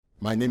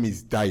My name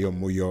is Dayo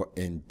Moyo,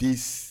 and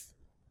this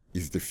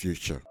is the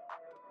future.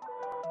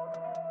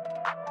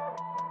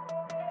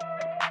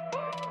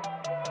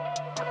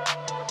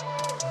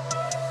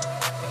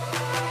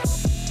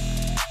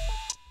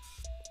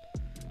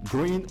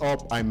 Growing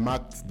up, I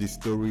marked the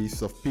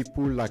stories of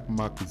people like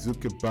Mark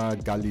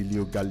Zuckerberg,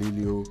 Galileo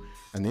Galileo,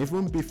 and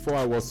even before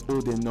I was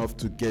old enough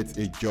to get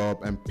a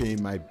job and pay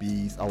my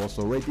bills, I was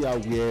already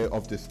aware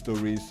of the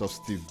stories of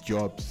Steve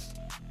Jobs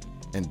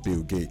and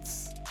Bill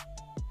Gates.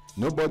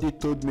 Nobody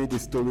told me the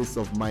stories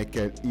of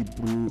Michael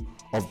Ibru,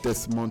 of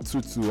Desmond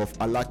Tutu, of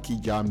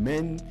Alakija,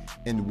 men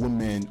and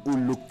women who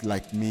looked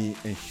like me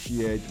and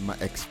shared my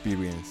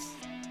experience.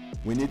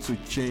 We need to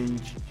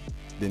change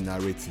the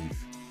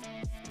narrative.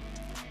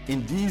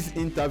 In this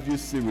interview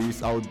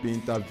series, I will be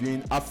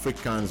interviewing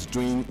Africans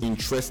doing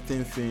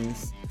interesting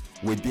things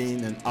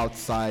within and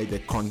outside the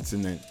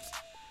continent.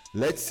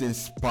 Let's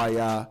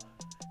inspire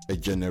a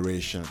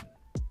generation.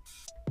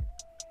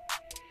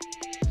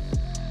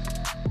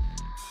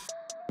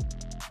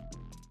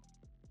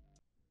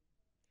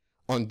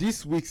 On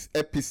this week's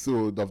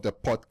episode of the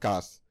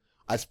podcast,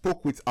 I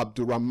spoke with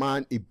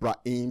Abdurrahman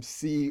Ibrahim,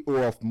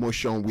 CEO of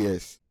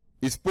Motionwears.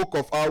 He spoke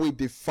of how he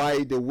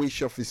defied the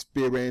wish of his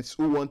parents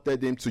who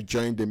wanted him to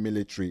join the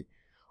military,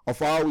 of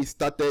how he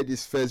started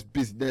his first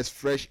business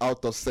fresh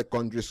out of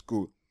secondary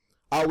school,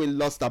 how he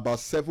lost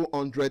about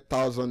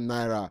 700,000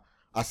 naira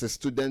as a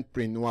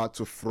studentpreneur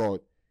to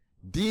fraud.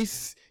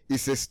 This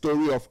is a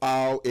story of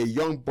how a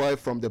young boy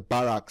from the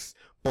barracks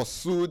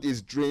pursued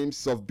his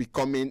dreams of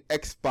becoming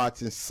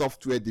expert in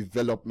software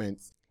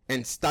development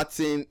and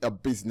starting a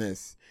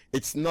business.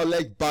 It's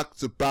knowledge back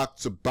to back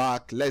to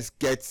back. Let's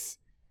get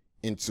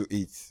into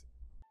it.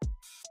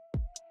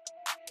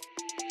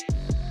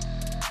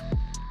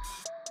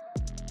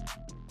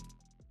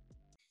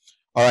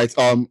 All right.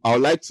 I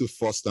would like to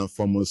first and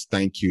foremost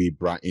thank you,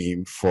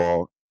 Ibrahim,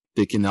 for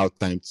taking out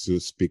time to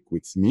speak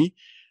with me.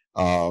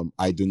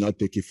 I do not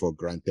take it for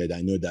granted.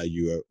 I know that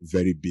you are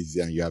very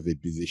busy and you have a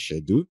busy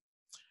schedule.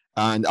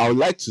 And I would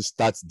like to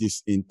start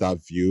this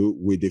interview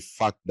with the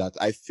fact that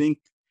I think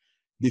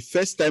the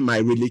first time I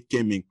really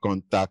came in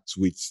contact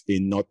with a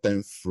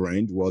northern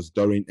friend was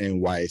during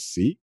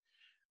NYSC.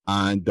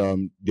 And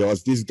there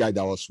was this guy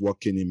that was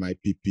working in my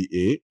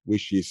PPA,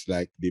 which is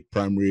like the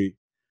primary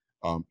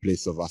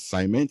place of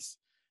assignments.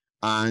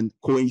 And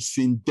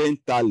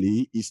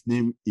coincidentally, his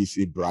name is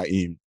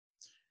Ibrahim.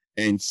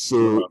 And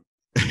so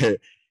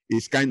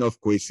it's kind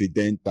of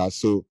coincidental.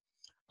 So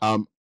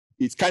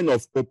it kind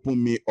of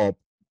opened me up.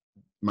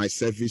 My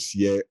service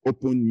here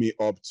opened me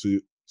up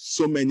to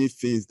so many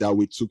things that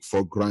we took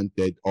for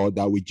granted or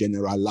that we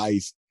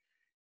generalized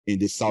in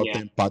the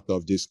southern part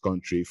of this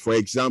country. For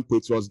example,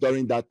 it was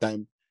during that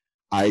time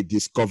I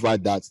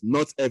discovered that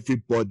not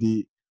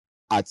everybody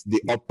at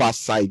the upper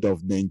side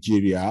of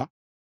Nigeria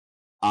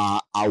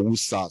are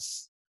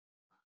Hausas.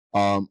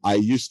 I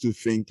used to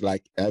think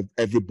like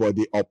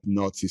everybody up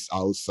north is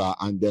Hausa.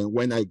 And then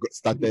when I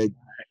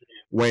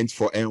went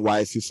for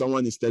NYC,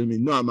 someone is telling me,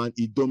 no, I'm an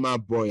Idoma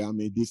boy. I'm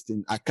a this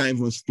thing. I can't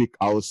even speak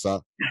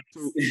Hausa.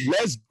 So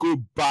let's go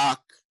back,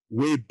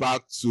 way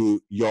back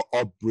to your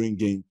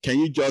upbringing. Can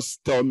you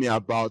just tell me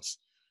about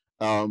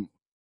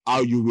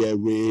how you were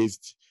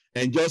raised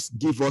and just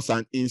give us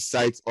an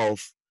insight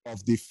of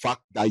the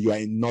fact that you are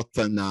a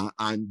northerner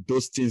and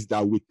those things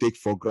that we take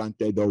for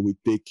granted or we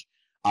take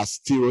as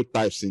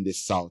stereotypes in the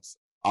South?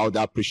 I would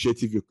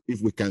appreciate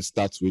if we can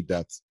start with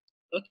that.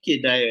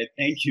 Okay, Dayo,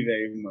 thank you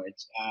very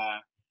much.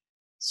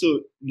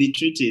 So the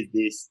truth is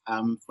this: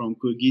 I'm from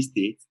Kogi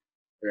State,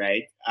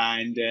 right?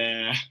 And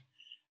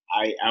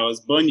I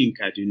was born in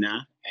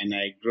Kaduna and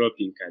I grew up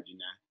in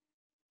Kaduna.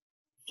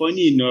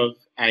 Funny enough,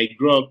 I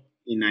grew up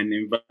in an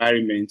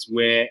environment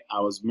where I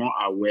was more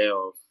aware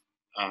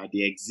of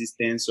the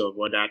existence of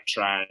other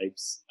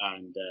tribes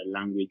and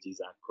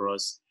languages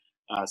across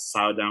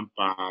southern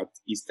part,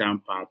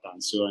 eastern part,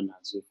 and so on and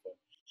so forth.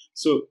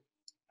 So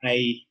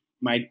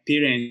my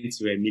parents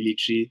were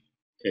military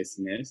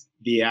personnel.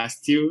 They are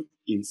still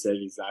in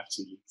service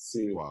actually.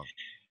 So Wow.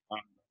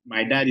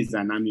 my dad is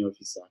an army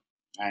officer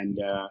and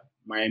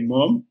my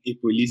mom a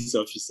police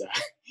officer.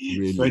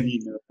 Really? Funny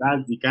enough,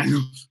 that's the kind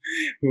of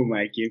home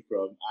I came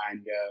from.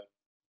 And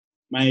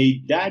my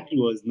dad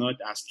was not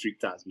as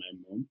strict as my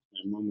mom.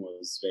 My mom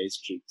was very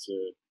strict. So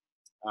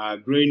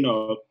growing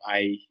up,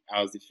 I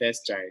was the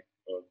first child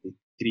of the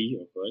three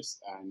of us,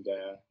 and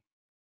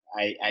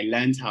I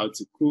learned how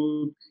to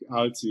cook,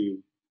 how to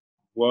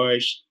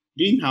wash.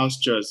 Doing house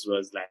chores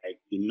was like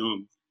the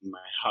norm in my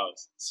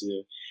house. So,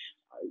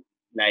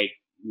 like,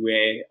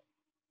 we're,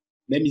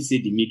 let me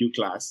say, the middle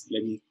class.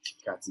 Let me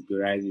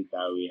categorize it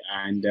that way.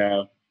 And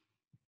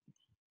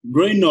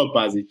growing up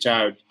as a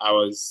child, I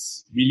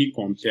was really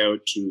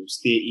compelled to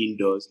stay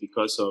indoors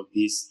because of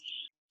this.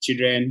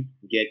 Children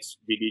get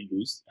really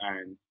loose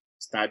and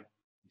start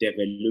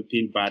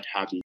developing bad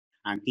habits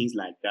and things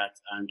like that,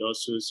 and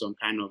also some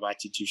kind of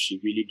attitude she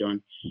really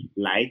don't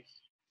like.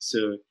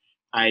 So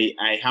I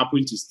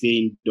happen to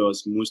stay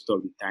indoors most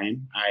of the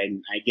time.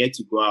 I get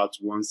to go out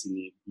once in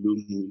a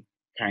blue moon,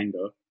 kind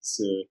of.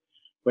 So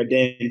But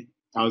then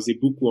I was a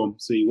bookworm,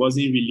 so it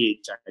wasn't really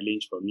a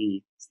challenge for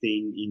me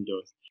staying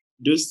indoors.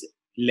 Those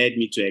led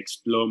me to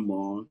explore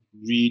more,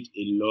 read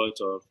a lot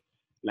of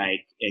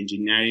like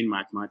engineering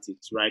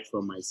mathematics right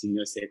from my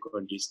senior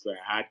secondary school.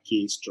 I had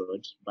K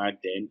Strud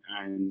back then,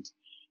 and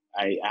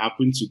I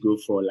happened to go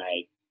for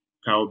like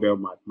cowbell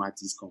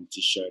mathematics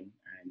competition.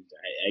 And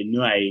I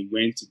know I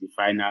went to the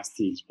final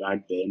stage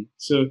back then.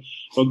 So,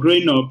 but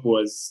growing up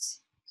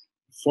was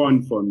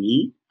fun for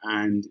me,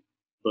 and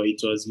but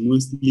it was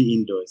mostly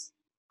indoors.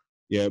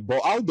 Yeah,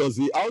 but how does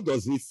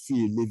it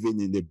feel living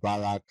in the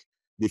barrack?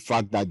 The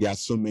fact that there are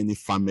so many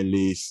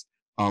families.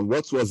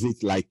 What was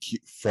it like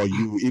for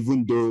you?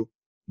 Even though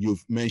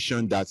you've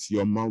mentioned that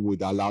your mom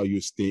would allow you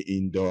stay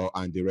indoor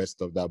and the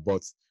rest of that,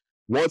 but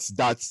what's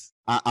that?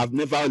 I've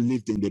never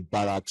lived in the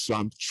barrack, so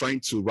I'm trying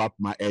to wrap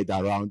my head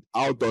around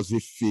how does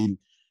it feel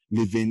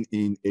living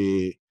in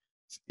a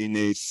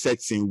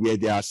setting where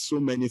there are so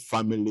many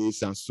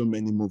families and so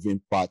many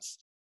moving parts.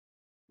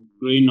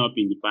 Growing up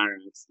in the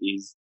barracks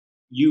is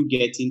you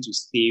getting to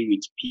stay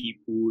with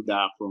people that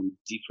are from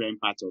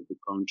different parts of the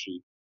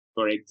country.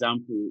 For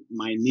example,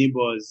 my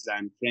neighbors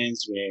and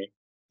friends were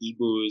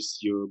Igbos,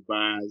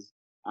 Yorubas,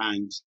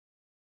 and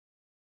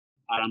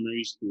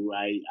primary school,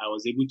 I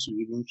was able to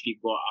even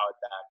figure out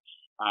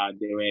that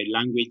there were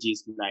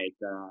languages like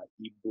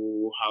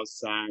Igbo,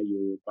 Hausa,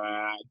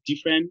 Yoruba,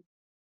 different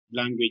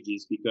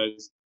languages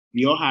because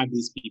we all have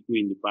these people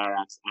in the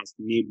barracks as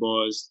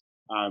neighbors.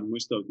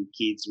 Most of the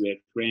kids were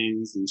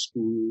friends in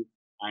school.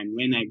 And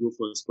when I go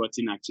for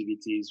sporting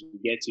activities, we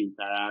get to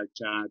interact,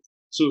 chat.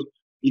 So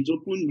it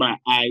opened my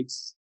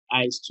eyes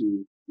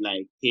to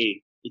like,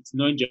 hey, it's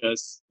not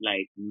just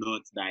like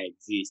north that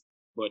exists,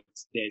 but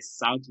there's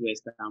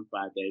southwestern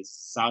part, there's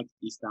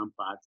southeastern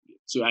part.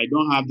 So I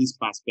don't have this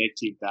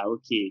perspective that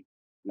okay,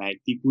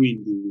 like people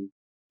in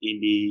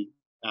the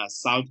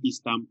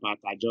southeastern part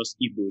are just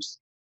Igbos,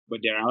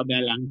 but there are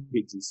other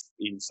languages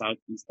in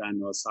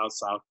southeastern or south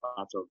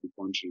part of the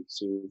country.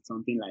 So it's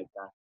something like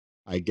that.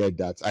 I get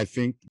that. I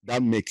think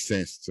that makes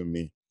sense to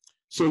me.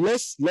 So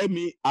let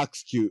me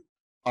ask you,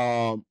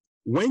 um,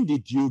 when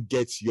did you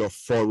get your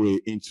foray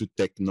into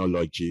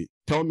technology?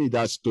 Tell me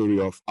that story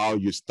of how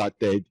you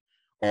started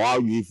or how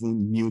you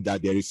even knew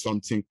that there is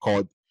something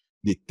called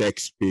the tech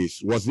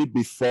space. Was it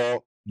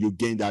before you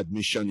gained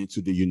admission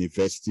into the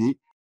university?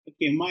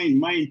 Okay,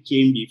 mine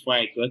came before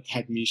I got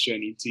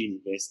admission into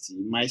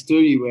university. My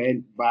story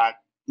went back.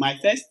 My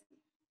first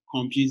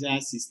computer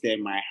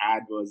system I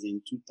had was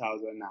in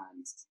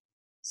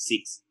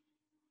 2006.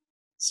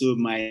 So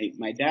my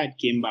dad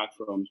came back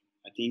from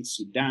I think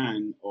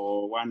Sudan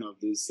or one of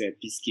those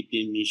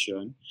peacekeeping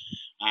mission,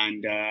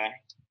 and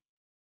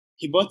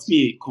he bought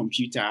me a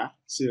computer,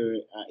 so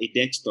a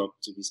desktop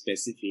to be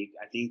specific.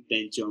 I think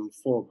Pentium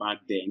 4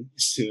 back then.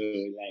 So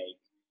like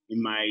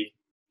in my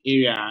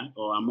area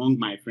or among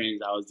my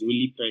friends, I was the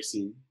only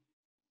person,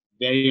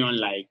 very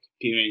unlike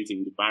parents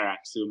in the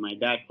barracks. So my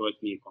dad bought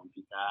me a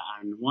computer,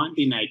 and one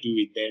thing I do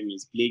with them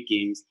is play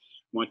games,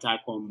 Mortal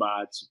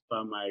Kombat,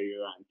 Super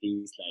Mario, and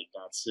things like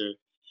that. So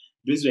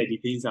those were the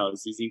things I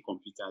was using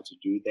computer to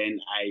do. Then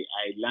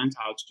I learned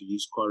how to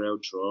use Corel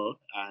Draw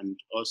and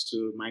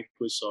also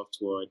Microsoft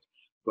Word.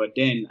 But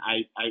then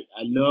I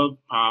love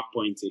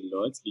PowerPoint a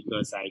lot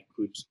because I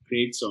could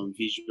create some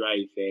visual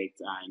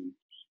effects and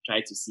try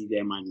to see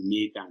them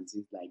animate and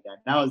things like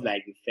that. That was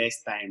like the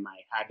first time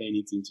I had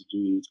anything to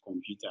do with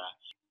computer.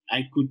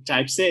 I could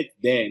typeset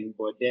then,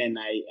 but then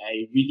I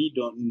really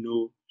don't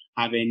know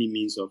have any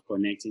means of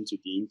connecting to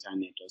the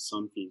internet or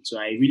something. So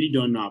I really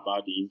don't know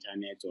about the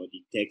internet or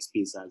the tech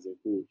space as a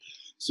whole.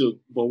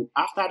 So, but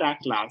after that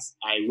class,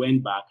 I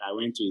went back. I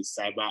went to a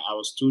cyber. I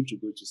was told to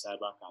go to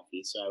cyber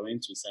cafes, so I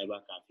went to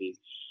cyber cafes,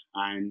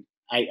 and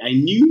I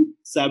knew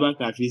cyber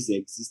cafes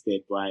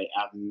existed, but I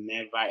have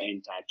never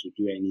entered to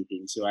do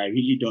anything. So I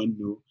really don't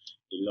know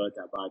a lot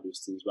about those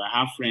things. But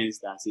I have friends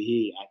that say,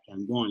 hey, I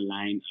can go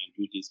online and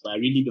do this, but I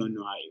really don't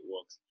know how it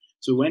works.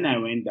 So when I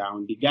went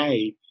down, the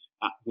guy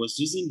was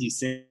using the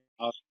same,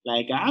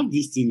 like I have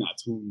this thing at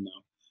home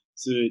now.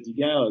 So the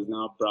guy was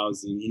now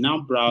browsing. He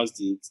now browsed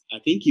it. I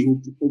think he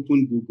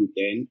opened Google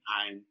then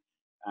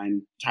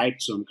and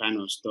typed some kind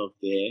of stuff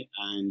there,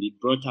 and it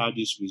brought out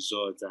this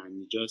result, and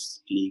he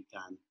just clicked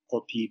and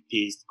copy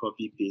paste. But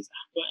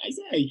I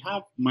said I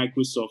have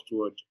Microsoft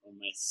Word on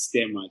my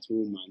system at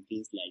home and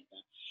things like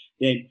that.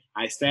 Then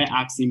I started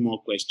asking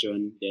more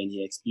questions. Then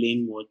he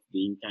explained what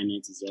the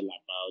internet is all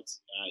about,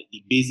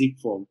 the basic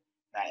form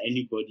that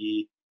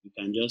anybody you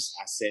can just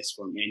access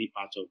from any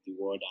part of the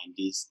world. And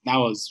this that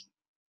was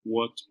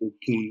what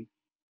opened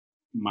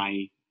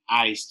my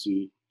eyes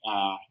to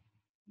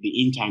the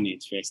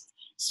internet first.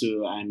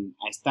 So, and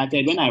I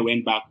started when I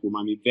went back home.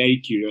 I'm a very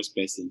curious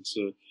person,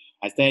 so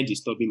I started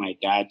disturbing my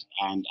dad,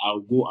 and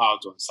I'll go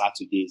out on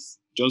Saturdays,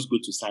 just go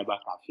to cyber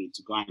cafe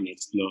to go and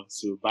explore.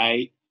 So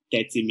buy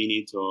 30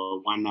 minutes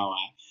or 1 hour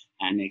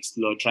and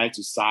explore, try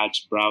to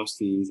search, browse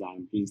things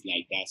and things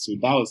like that. So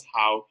that was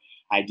how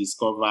I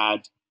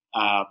discovered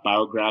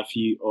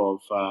biography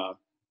of I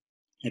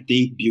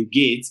think Bill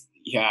Gates.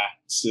 Yeah.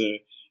 So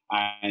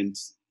and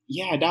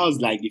yeah, that was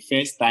like the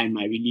first time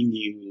I really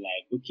knew,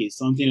 like, okay,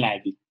 something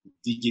like the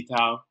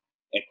digital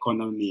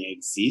economy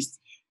exists,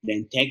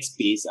 then tech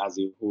space as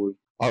a whole.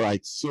 All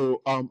right.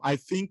 So I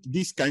think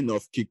this kind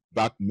of kick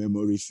back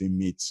memories in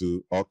me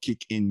too, or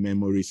kick in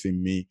memories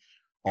in me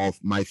of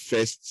my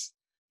first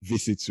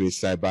visit to a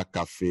cyber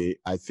cafe.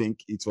 I think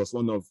it was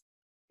one of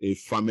a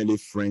family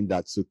friend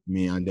that took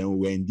me, and then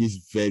we're in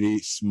this very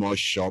small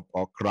shop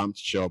or cramped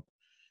shop.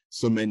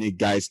 So many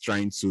guys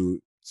trying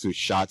to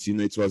chat. You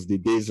know, it was the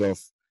days of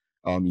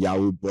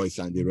Yahoo Boys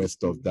and the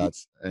rest of that.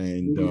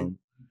 And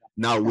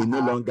now we no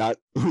longer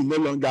we no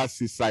longer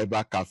see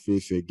cyber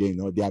cafes again,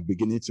 or they are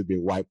beginning to be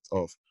wiped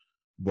off.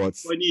 But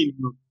Funny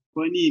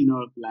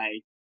enough,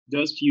 like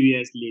just few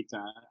years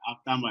later,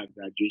 after my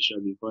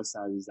graduation before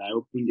service, I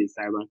opened a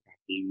cyber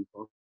cafe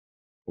before.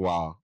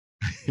 wow.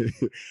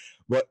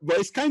 But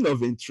it's kind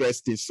of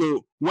interesting.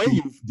 So when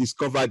you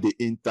discovered the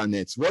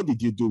internet, what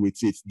did you do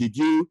with it? Did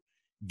you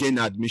gain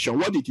admission?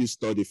 What did you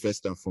study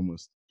first and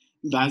foremost?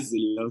 That's a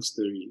long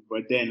story,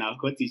 but then I'll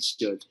cut it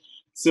short.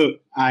 So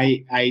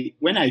I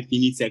when I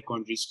finished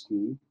secondary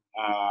school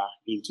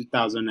in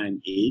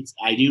 2008,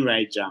 I didn't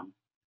write JAM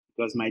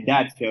because my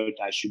dad felt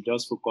I should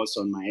just focus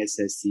on my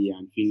SSC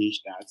and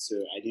finish that. So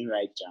I didn't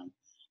write JAM.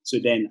 So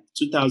then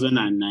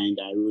 2009,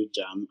 I wrote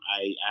JAM.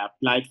 I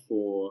applied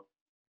for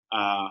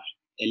uh,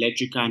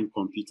 electrical and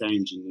computer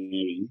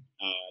engineering.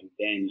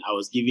 Then I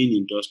was given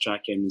industrial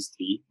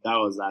chemistry. That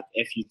was at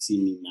FUT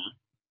Mina.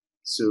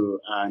 So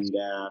and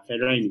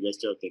Federal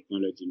University of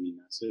Technology,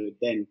 Mina. So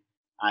then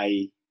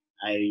I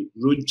I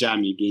wrote JAM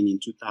again in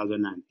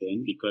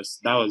 2010 because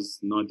that was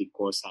not the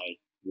course I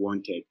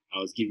wanted. I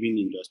was given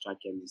industrial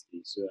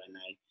chemistry, so and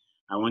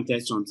I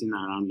wanted something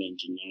around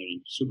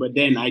engineering. So, but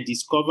then I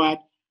discovered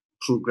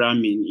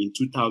programming in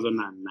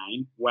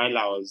 2009 while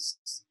I was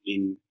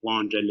in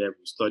 100 level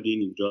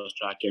studying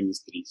industrial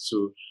chemistry.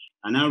 So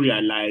I now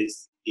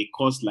realized a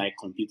course like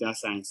computer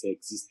science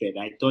existed.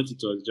 I thought it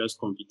was just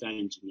computer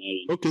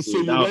engineering. Okay, So so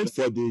you that went was,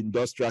 for the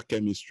industrial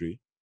chemistry.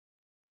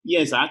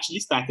 yes, I actually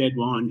started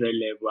 100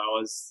 level. I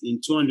was in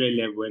 200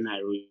 level when I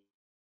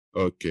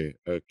wrote. Okay,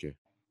 okay.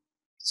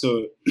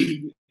 So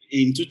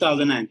in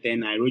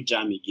 2010, I wrote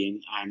JAM again,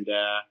 and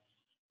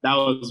that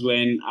was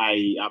when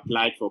I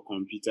applied for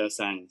computer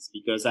science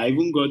because I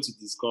even got to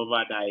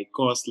discover that a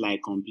course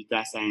like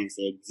computer science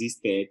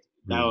existed.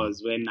 That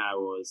was when I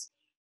was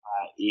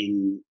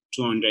in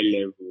 200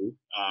 level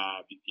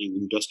in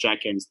industrial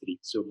chemistry.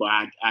 So, but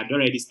I'd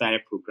already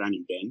started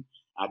programming then,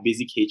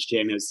 basic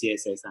HTML,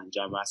 CSS, and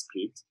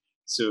JavaScript.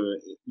 So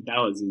that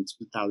was in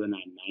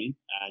 2009.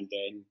 And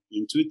then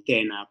in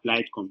 2010, I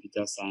applied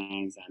computer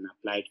science and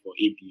applied for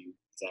ABU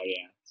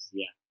Zaria.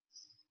 Yeah.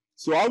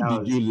 So how That did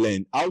was you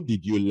learn? How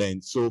did you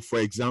learn? So for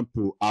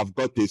example, I've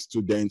got a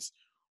student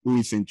who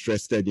is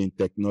interested in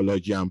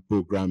technology and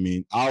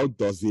programming. How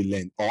does he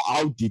learn? Or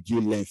how did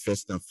you learn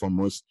first and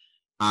foremost?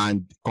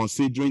 And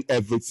considering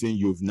everything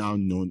you've now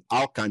known,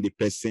 how can the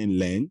person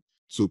learn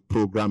to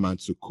program and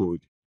to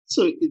code?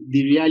 so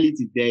the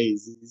reality there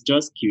is it's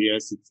just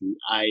curiosity.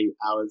 I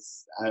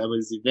was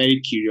a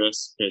very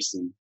curious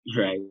person,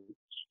 right?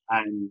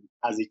 And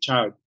as a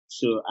child,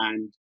 so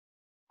and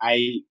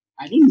I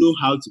I don't know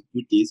how to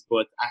put this,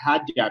 but I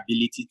had the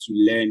ability to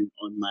learn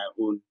on my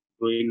own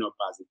growing up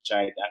as a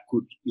child. I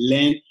could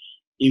learn.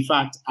 In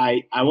fact,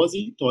 I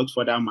wasn't taught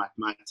further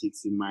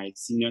mathematics in my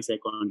senior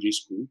secondary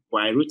school,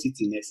 but I wrote it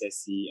in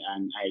SSC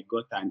and I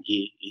got an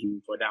A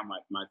in further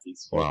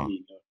mathematics, Wow. funny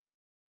enough.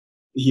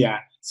 Yeah.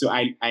 So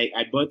I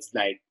bought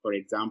like, for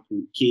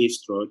example, K.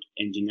 Stroud,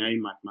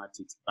 engineering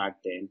mathematics back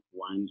then,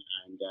 one,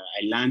 and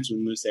I learned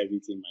almost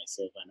everything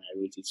myself and I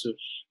wrote it. So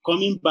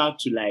coming back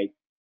to like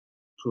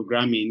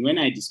programming, when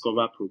I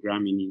discovered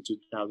programming in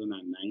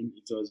 2009,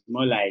 it was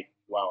more like,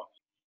 wow.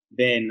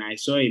 Then I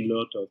saw a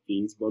lot of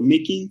things, but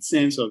making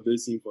sense of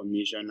those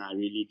information are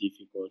really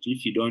difficult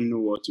if you don't know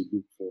what to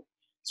look for.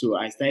 So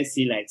I started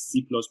seeing like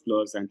C++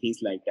 and things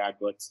like that.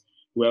 But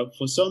well,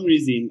 for some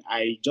reason,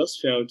 I just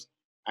felt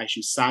I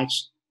should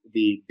search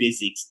the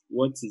basics.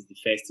 What is the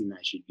first thing I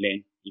should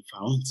learn if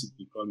I want to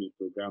become a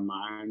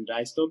programmer? And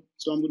I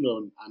stumbled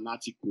on an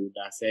article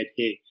that said,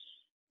 hey,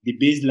 the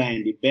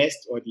baseline, the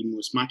best or the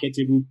most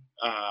marketable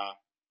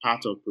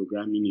part of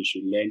programming you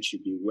should learn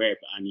should be web.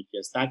 And if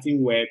you're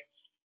starting web,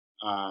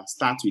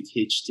 start with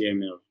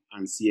HTML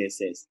and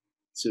CSS.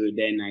 So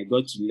then I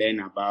got to learn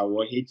about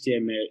what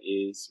HTML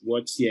is,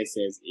 what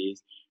CSS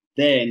is.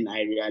 Then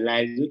I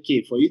realized,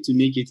 okay, for you to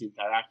make it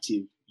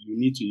interactive, you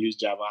need to use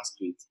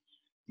JavaScript.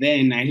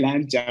 Then I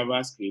learned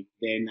JavaScript.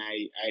 Then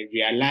I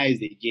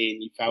realized again,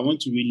 if I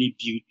want to really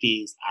build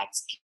things at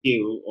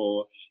scale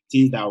or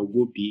things that will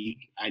go big,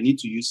 I need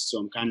to use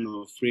some kind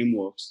of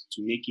frameworks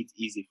to make it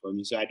easy for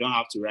me. So I don't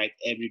have to write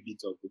every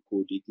bit of the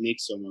code. It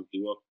makes some of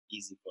the work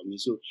easy for me.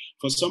 So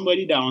for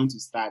somebody that wants to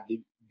start, the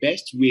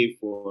best way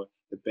for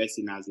the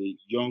person as a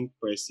young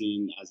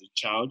person, as a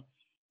child,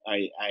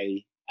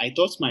 I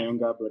taught my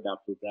younger brother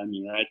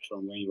programming right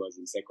from when he was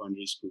in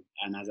secondary school.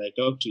 And as I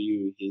talk to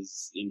you,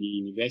 he's in the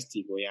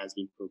university, but he has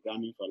been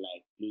programming for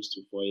like close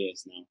to 4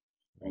 years now,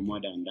 or more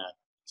than that.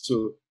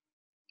 So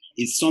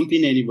It's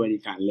something anybody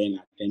can learn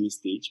at any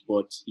stage,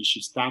 but you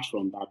should start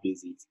from that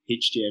basics: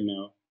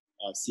 HTML,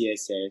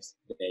 CSS,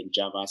 then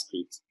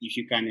JavaScript. If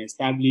you can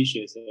establish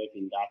yourself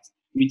in that,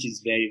 which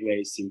is very,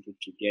 very simple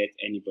to get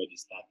anybody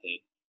started,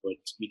 but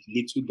with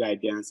little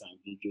guidance and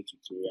video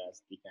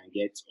tutorials, they can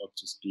get up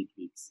to speed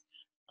with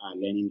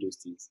learning those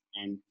things.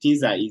 And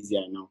things are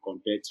easier now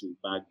compared to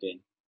back then.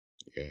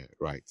 Yeah,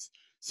 right.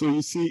 So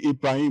you see,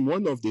 Ibrahim,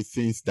 one of the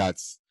things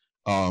that's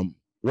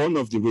one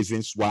of the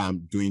reasons why I'm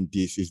doing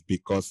this is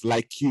because,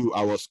 like you,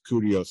 I was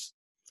curious,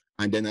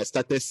 and then I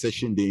started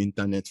searching the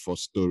internet for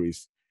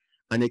stories.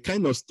 And the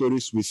kind of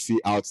stories we see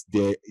out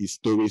there is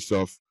stories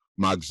of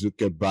Mark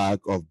Zuckerberg,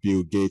 of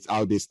Bill Gates,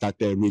 how they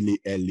started really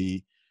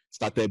early,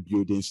 started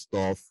building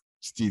stuff.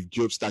 Steve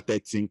Jobs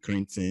started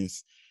tinkering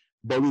things.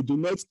 But we do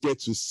not get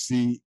to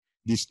see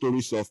the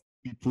stories of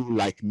people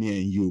like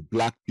me and you,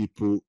 Black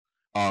people,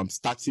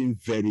 starting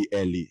very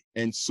early.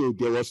 And so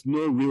there was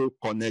no real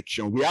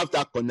connection. We have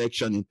that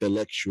connection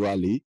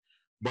intellectually,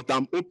 but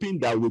I'm hoping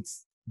that with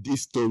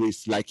these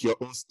stories, like your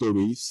own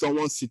story,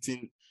 someone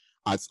sitting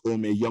at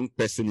home, a young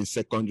person in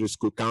secondary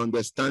school, can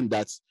understand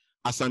that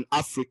as an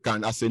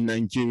African, as a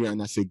Nigerian,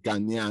 as a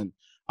Ghanaian,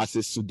 as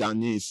a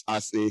Sudanese,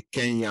 as a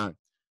Kenyan,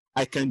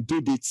 I can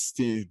do these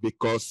things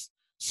because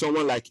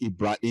someone like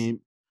Ibrahim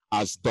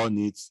has done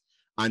it.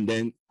 And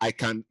then I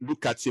can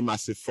look at him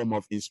as a form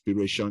of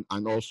inspiration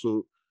and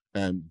also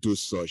do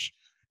such.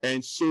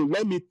 And so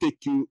let me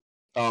take you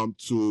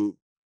to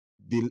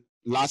the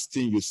last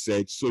thing you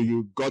said. So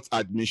you got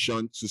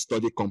admission to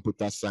study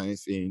computer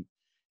science in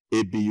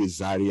ABU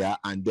Zaria,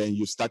 and then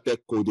you started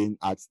coding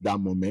at that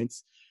moment.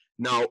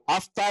 Now,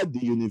 after the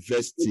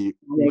university,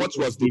 what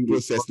was the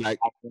process like?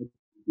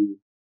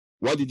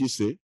 What did you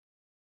say?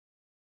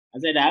 I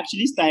said I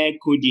actually started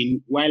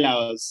coding while I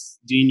was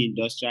doing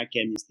industrial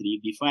chemistry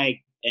before I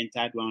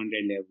entered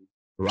 100 level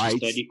Right. to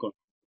study computer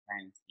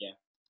science. Yeah.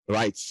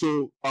 Right.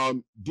 So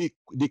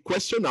the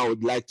question I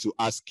would like to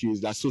ask you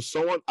is that, so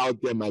someone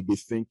out there might be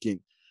thinking,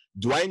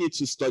 do I need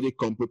to study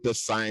computer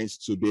science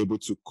to be able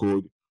to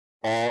code,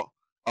 or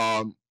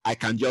I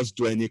can just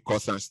do any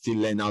course and still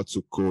learn how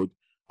to code?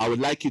 I would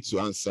like you to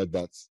answer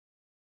that.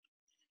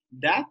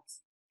 That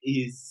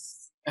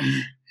is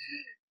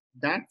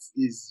that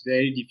is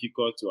very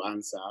difficult to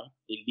answer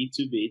a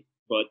little bit,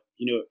 but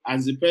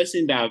as a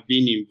person that have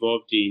been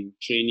involved in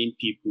training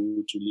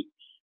people to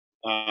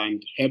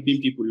and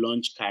helping people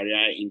launch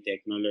career in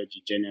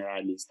technology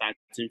generally,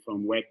 starting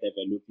from web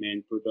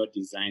development, product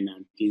design,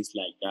 and things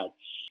like that.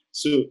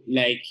 So,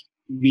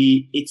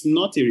 it's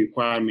not a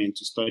requirement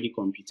to study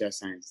computer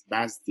science.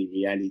 That's the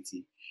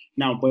reality.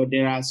 Now, but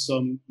there are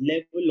some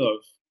level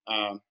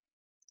of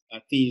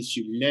things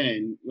you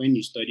learn when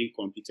you study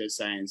computer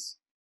science,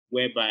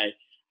 whereby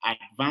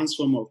advanced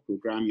form of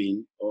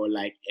programming or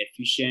like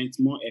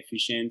more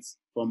efficient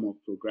form of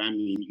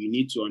programming, you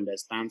need to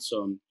understand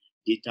some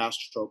data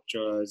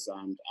structures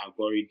and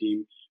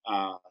algorithm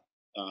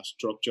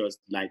structures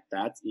like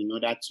that in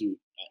order to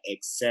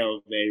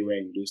excel very well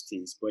in those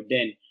things. But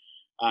then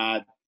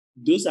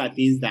those are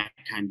things that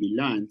can be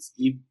learned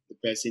if the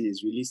person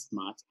is really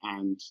smart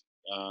and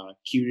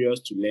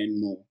curious to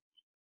learn more.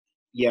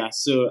 Yeah,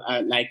 so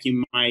like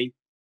in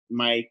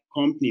my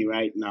company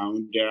right now,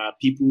 there are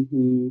people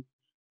who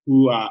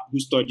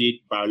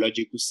studied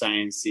biological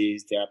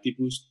sciences. There are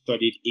people who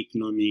studied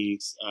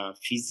economics,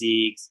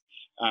 physics,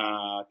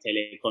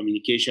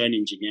 telecommunication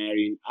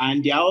engineering,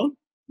 and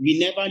we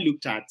never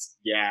looked at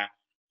their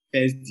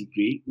first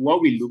degree.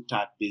 What we looked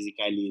at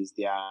basically is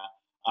their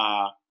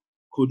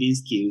coding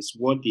skills,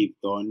 what they've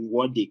done,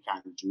 what they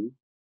can do,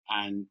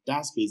 and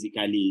that's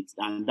basically it.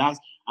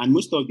 And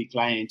most of the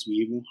clients we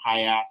even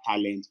hire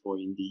talent for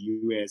in the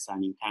US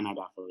and in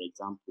Canada, for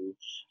example.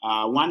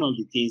 One of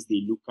the things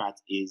they look at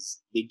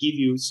is they give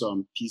you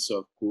some piece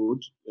of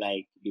code,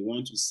 like they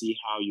want to see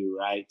how you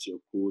write your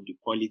code, the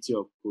quality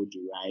of code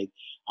you write,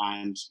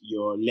 and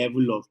your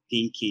level of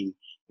thinking,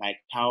 like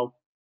how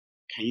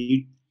can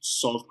you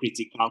solve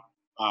critical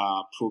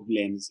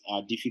problems,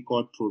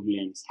 difficult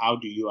problems? How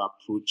do you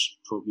approach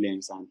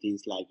problems and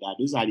things like that?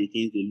 Those are the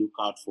things they look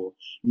out for,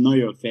 not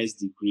your first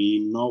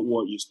degree, not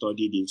what you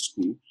studied in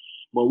school.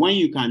 But when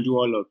you can do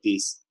all of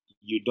this,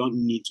 you don't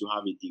need to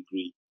have a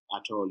degree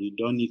at all. You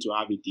don't need to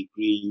have a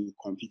degree in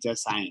computer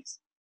science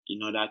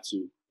in order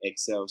to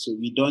excel. So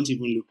we don't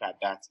even look at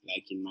that.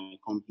 Like in my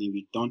company,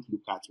 we don't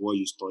look at what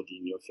you study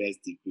in your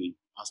first degree.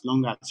 As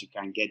long as you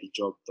can get the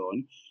job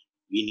done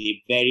in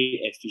a very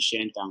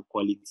efficient and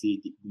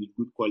with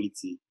good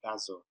quality.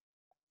 That's all.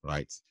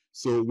 Right.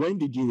 So when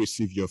did you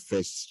receive your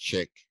first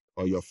check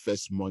or your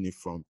first money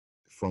from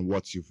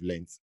what you've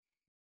learned?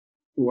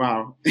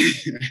 Wow.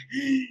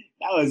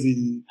 That was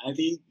in, I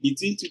think,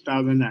 between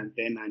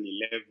 2010 and 11.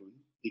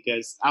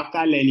 Because after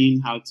learning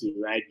how to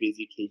write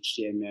basic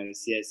HTML,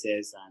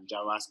 CSS, and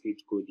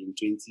JavaScript code in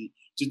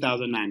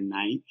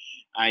 2009,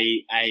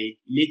 I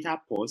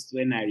later paused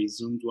when I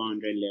resumed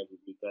 100 level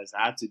because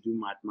I had to do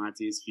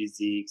mathematics,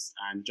 physics,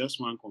 and just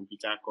one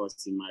computer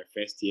course in my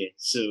first year.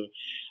 So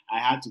I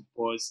had to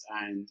pause,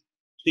 and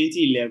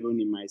 2011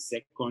 in my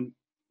second,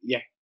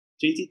 yeah,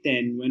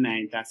 2010 when I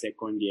entered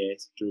second year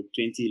to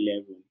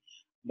 2011.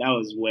 That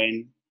was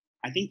when,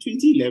 I think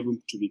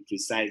 2011 to be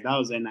precise, that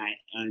was when I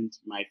earned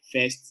my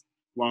first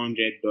 $100.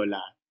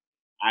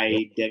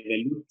 I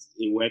developed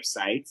a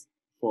website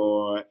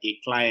for a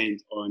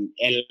client on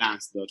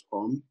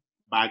Elance.com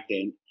back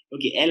then.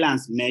 Okay,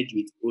 Elance merged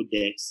with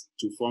Odex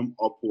to form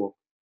Upwork,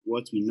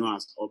 what we know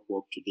as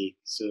Upwork today.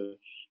 So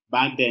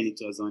back then it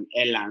was on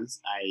Elance.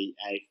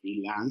 I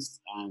freelanced,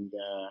 and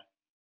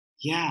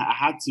yeah, I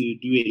had to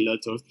do a lot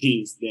of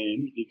things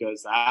then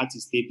because I had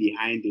to stay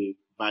behind the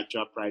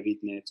virtual private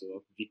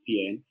network,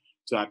 VPN,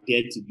 to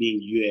appear to be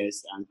in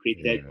US and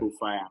created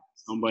profile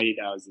somebody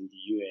that was in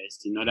the US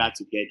in order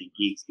to get the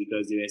gigs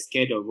because they were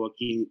scared of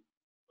working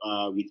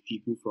with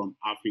people from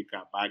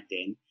Africa back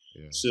then.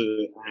 Yeah. So,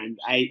 and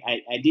I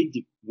did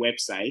the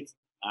website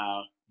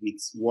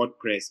with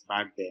WordPress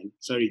back then.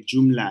 Sorry,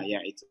 Joomla. Yeah,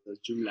 it was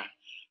Joomla.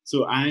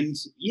 So, and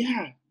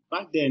yeah,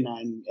 back then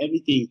and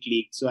everything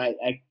clicked. So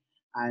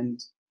and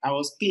I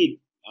was paid.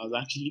 I was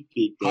actually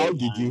paid then. How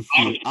did you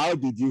feel? How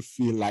did you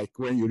feel like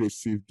when you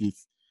received it?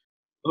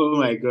 Oh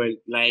my God.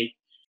 Like,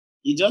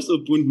 it just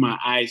opened my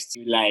eyes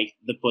to like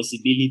the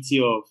possibility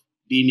of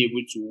being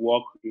able to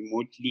work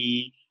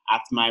remotely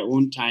at my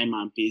own time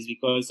and pace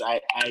because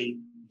I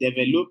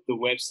developed the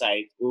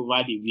website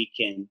over the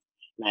weekend,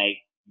 like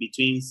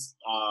between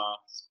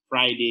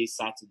Friday,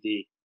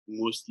 Saturday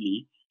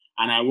mostly.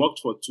 And I worked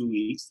for 2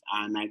 weeks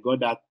and I got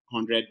that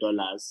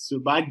 $100. So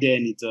back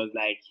then it was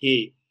like,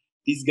 hey,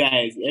 these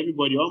guys,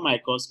 everybody, all my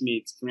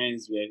classmates,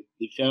 friends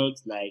they felt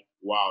like,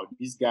 wow,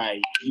 this guy,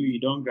 you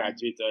don't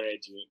graduate already.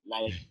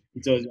 Like,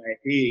 it was like,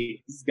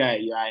 hey, this guy,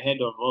 you're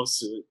ahead of us.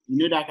 So,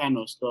 that kind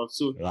of stuff.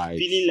 So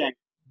feeling like,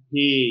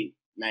 hey,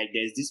 like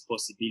there's this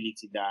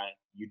possibility that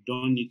you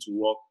don't need to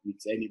work with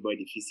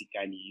anybody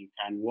physically. You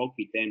can work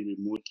with them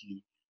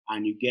remotely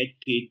and you get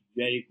paid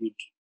very good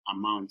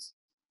amounts.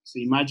 So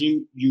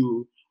imagine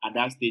you at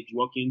that stage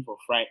working for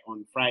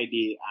on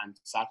Friday and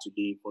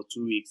Saturday for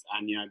 2 weeks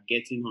and you're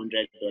getting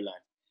 $100.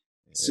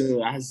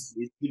 So as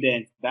a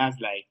student, that's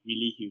like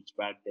really huge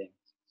back then.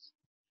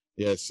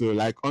 Yeah, so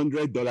like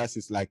 $100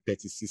 is like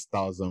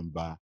 36,000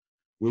 baht,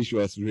 which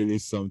was really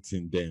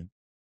something then.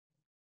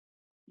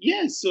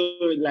 Yeah, so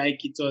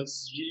like it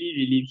was really,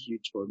 really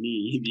huge for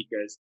me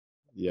because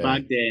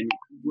back then,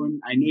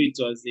 I know it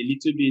was a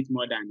little bit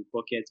more than the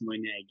pocket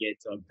money I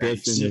get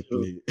sometimes.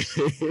 Definitely.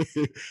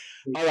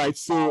 All right,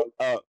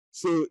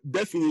 so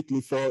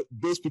definitely for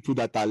those people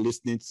that are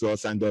listening to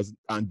us and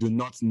do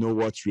not know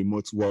what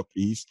remote work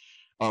is,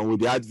 with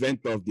the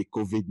advent of the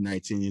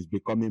COVID-19 is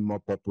becoming more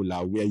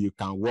popular where you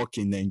can work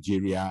in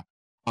Nigeria.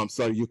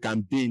 You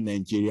can be in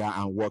Nigeria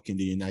and work in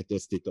the United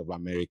States of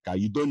America.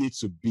 You don't need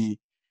to be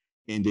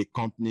in the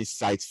company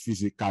site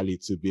physically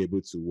to be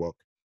able to work.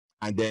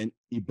 And then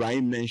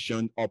Ibrahim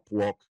mentioned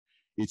Upwork.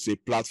 It's a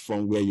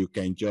platform where you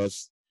can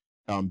just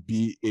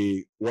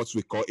be what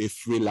we call a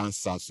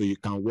freelancer. So you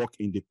can work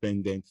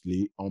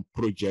independently on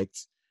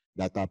projects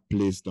that are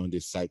placed on the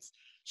site.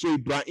 So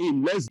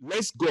Ibrahim,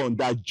 let's go on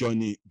that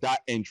journey,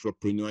 that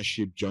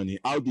entrepreneurship journey.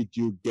 How did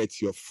you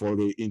get your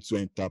foray into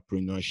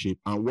entrepreneurship,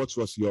 and what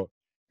was your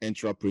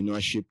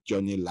entrepreneurship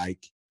journey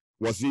like?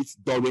 Was it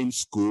during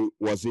school?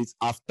 Was it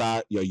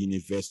after your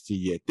university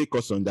year? Take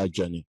us on that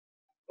journey.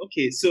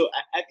 Okay, so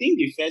I think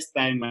the first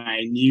time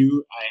I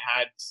knew I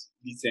had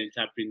this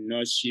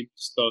entrepreneurship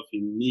stuff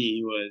in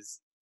me was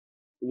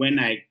when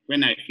I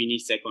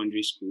finished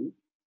secondary school.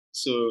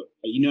 So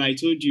I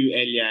told you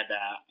earlier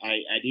that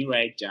I didn't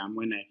write JAM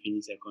when I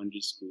finished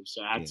secondary school,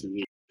 so I had to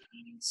wait.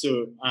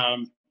 So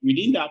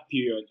within that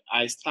period,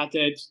 I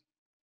started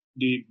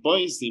the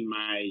boys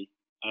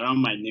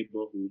around my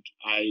neighborhood.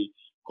 I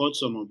caught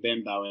some of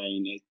them that were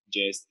in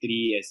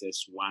JS3,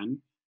 SS1,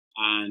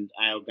 and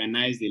I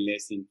organized a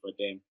lesson for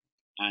them.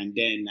 And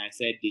then I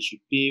said they should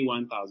pay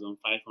 1,500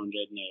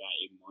 naira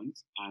a month,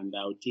 and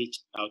I'll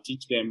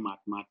teach them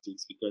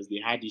mathematics because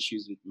they had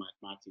issues with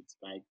mathematics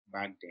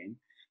back then,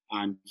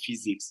 and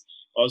physics,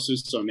 also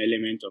some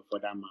element of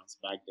other maths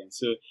back then.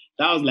 So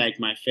that was like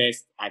my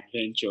first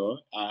adventure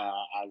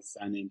as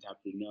an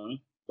entrepreneur.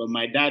 But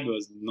my dad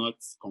was not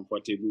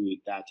comfortable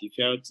with that. He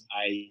felt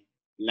I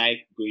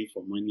like going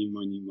for money.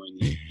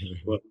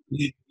 But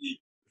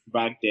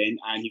back then,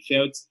 and he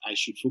felt I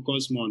should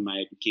focus more on my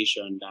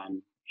education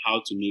than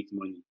how to make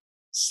money.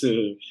 So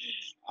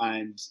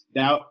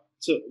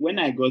when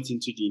I got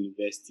into the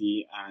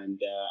university and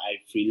I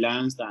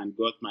freelanced and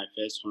got my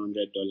first $100,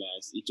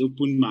 it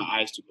opened my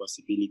eyes to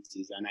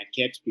possibilities, and I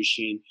kept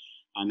pushing.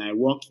 And I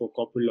worked for a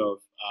couple of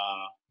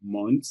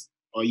months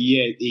or a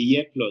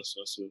year plus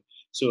or so.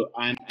 So,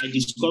 and I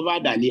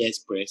discovered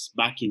AliExpress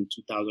back in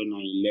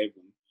 2011,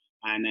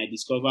 and I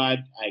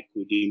discovered I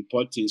could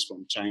import things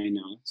from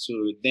China. So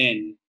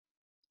then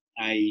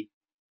I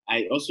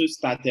also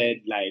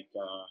started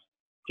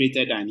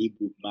created an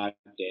ebook back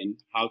then,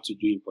 how to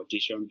do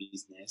importation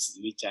business,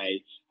 which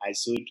I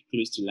sold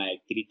close to like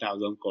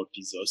 3,000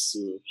 copies or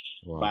so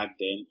back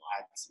then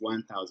at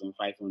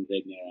 1,500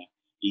 naira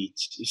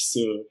each.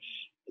 So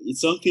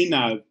it's something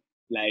I've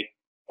like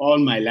all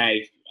my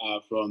life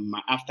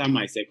after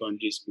my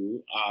secondary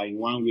school, in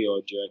one way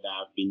or the other,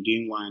 I've been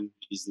doing one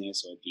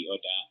business or the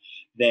other.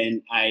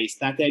 Then I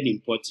started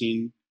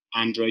importing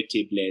Android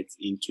tablets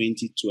in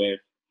 2012.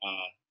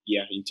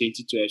 In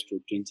 2012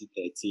 to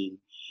 2013.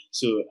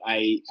 So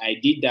I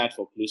did that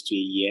for close to a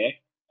year,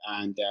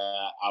 and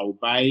I'll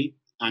buy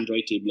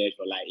Android tablet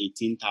for like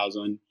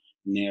 18,000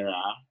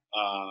 naira.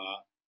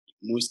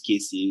 Most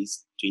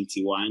cases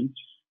 21,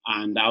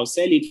 and I'll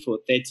sell it for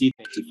 30,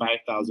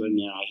 35,000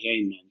 naira here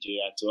in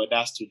Nigeria to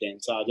other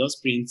students. So I'll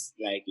just print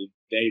like a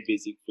very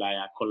basic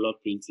flyer, color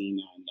printing,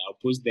 and I'll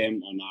post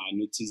them on our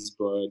notice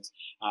boards,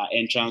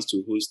 entrance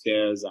to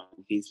hostels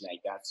and things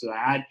like that. So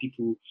I had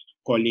people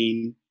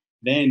calling.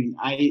 Then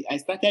I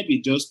started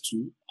with just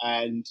two,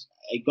 and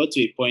I got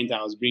to a point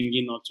I was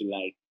bringing up to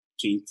like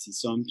 20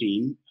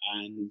 something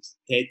and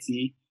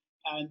 30.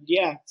 And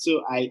yeah,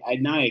 so I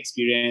now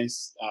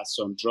experience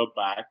some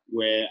drawback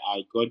where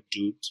I got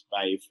duped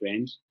by a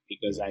friend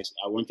because I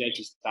wanted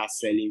to start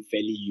selling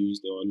fairly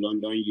used or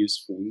London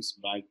used phones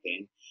back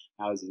then.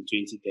 I was in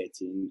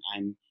 2013,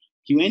 and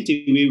he went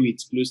away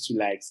with close to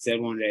like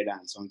 700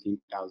 and something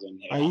thousand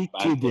Are naira you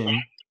back then.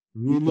 kidding?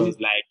 It was Really?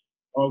 like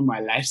all my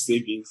life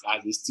savings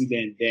as a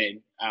student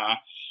then.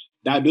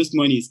 That those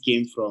monies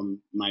came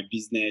from my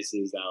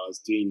businesses I was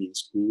doing in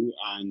school,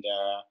 and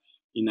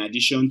in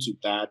addition to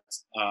that,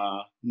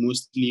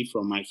 mostly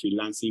from my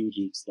freelancing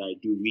gigs that I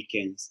do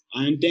weekends.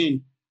 And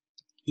then,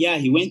 yeah,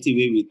 he went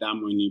away with that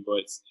money,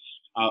 but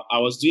I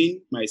was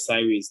doing my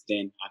sideways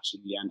then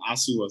actually, and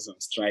ASU was on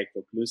strike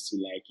for close to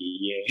like a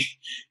year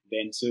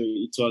then. So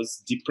it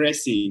was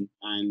depressing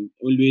and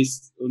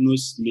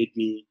almost made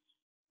me,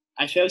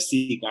 I felt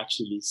sick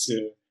actually. So,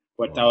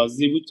 but I Wow. was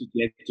able to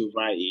get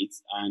over it.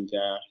 And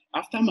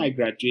after my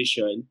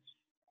graduation,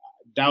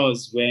 that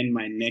was when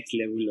my next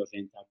level of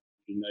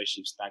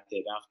entrepreneurship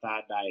started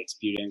after that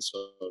experience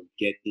of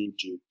getting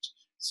duped.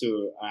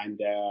 So, and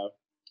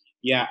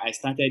yeah, I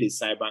started a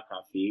cyber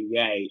cafe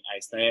where I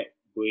started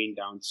going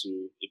down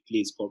to a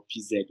place called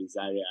PZ in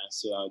Zaria.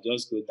 So I'll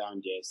just go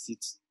down there,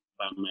 sit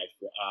by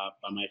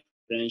my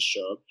friend's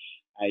shop.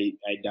 I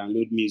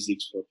download music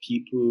for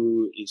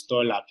people,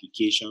 install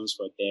applications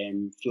for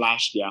them,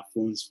 flash their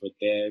phones for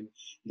them.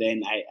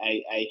 Then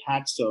I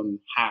had some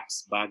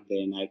hacks back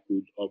then. I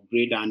could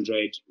upgrade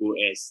Android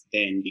OS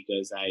then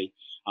because I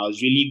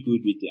was really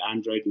good with the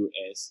Android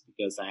OS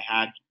because I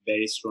had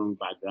very strong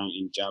background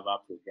in Java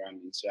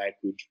programming. So I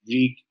could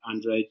rig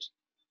Android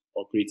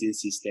operating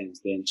systems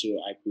then. So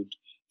I could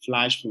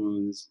flash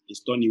phones,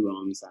 install new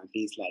ROMs and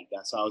things like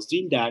that. So I was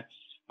doing that,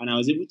 and I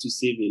was able to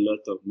save a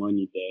lot of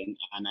money then.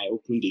 And I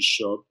opened a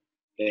shop.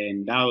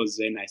 Then that was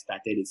when I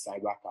started a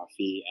cyber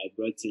cafe. I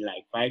brought in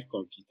like 5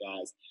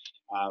 computers,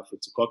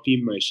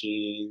 photocopy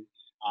machine,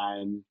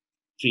 and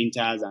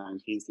printers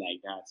and things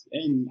like that.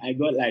 And I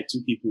got like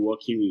 2 people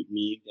working with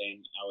me.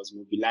 Then I was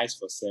mobilized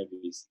for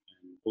service,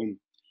 and boom,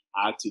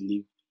 I had to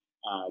leave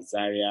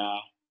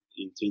Zaria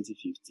in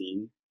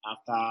 2015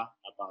 after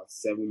about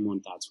 7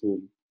 months at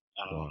home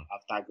Wow.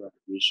 after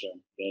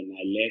graduation. Then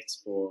I left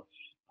for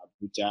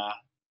Abuja.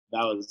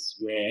 That was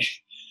where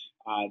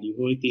the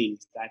whole thing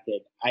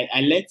started. I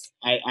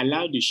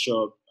allowed the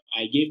shop.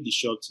 I gave the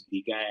shop to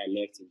the guy I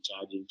left in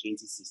charge in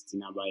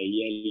 2016, about a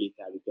year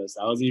later, because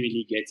I wasn't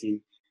really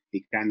getting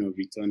the kind of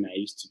return I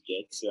used to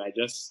get. So I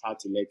just had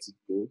to let it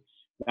go.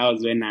 That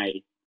was when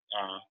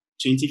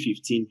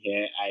 2015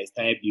 here, I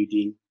started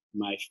building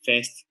my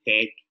first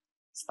tech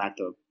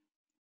startup.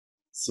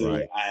 So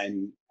Right.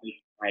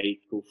 I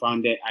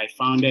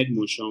founded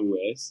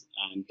Motionwares,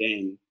 and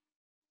then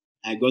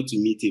I got to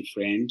meet a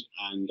friend,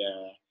 and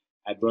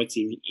I brought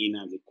him in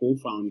as a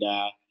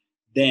co-founder.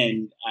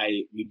 Then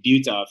we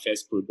built our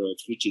first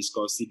product, which is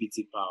called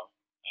CBT Power.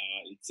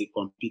 It's a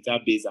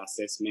computer-based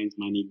assessment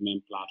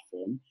management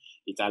platform.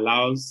 It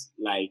allows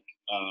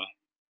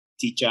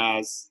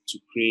teachers to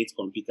create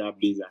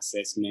computer-based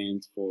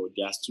assessment for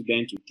their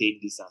students to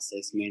take this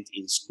assessment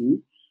in school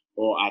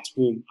or at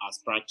home as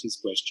practice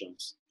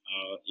questions,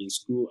 in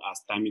school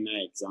as terminal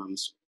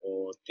exams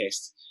or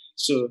tests.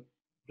 So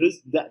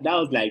that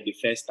was like the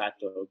first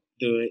startup.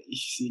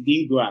 It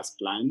didn't go as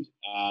planned.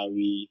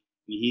 We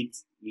hit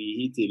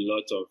a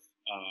lot of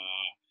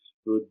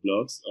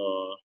roadblocks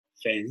or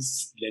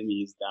fence. Let me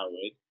use that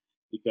word,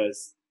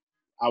 because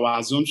our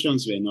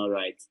assumptions were not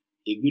right.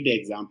 A good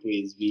example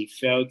is we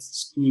felt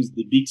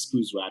the big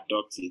schools were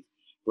adopted,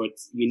 but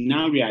we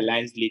now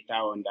realized later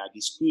on that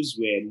the schools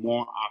were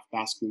more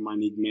after school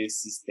management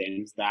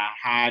systems that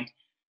had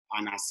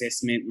an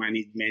assessment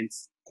management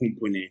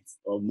component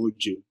or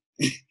module.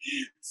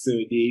 So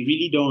they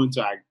really don't want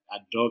to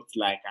adopt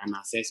like an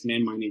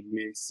assessment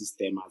management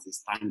system as a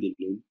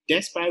standalone,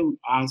 despite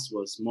ours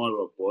was more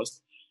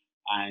robust.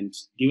 And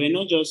they were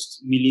not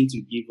just willing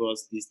to give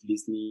us this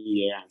listening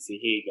ear and say,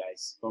 hey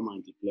guys, come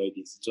and deploy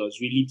this. It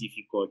was really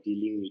difficult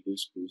dealing with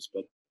those schools.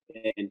 But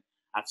then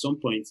at some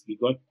point, we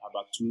got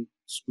about 2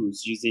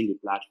 schools using the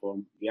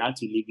platform. We had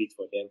to leave it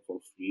for them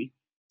for free.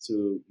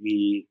 So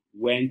we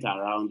went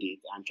around it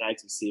and tried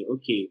to say,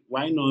 okay,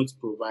 why not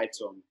provide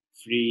some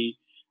free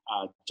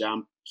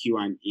JAMP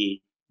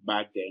Q&A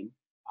back then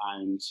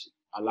and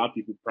allow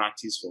people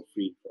practice for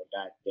free for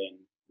that. Then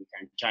we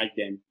can charge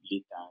them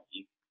later.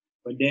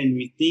 But then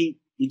we think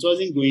it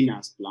wasn't going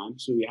as planned,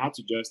 so we had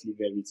to just leave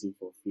everything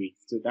for free.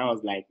 So that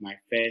was like my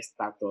first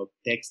startup,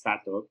 tech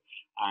startup,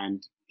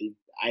 and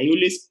I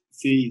always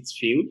say it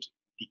failed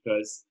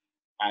because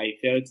I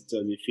felt it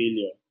was a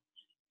failure.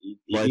 It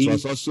But it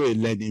was didn't also a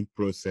learning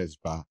process,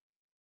 but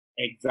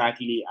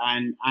exactly,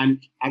 and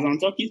as I'm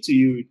talking to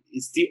you,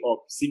 it's still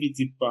up.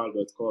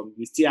 cbtpower.com.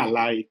 We still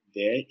allow it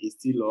there. It's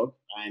still up,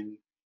 and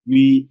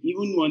we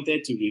even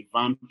wanted to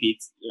revamp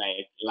it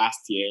like last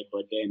year,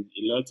 but then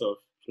a lot of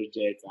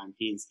projects and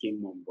things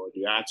came on board.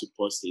 We had to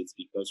pause it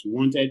because we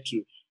wanted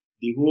to.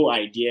 The whole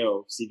idea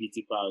of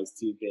CBT Power is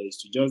still there. Is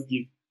to just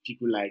give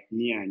people like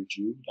me and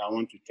you that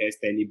want to test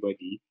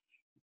anybody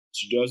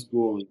to just go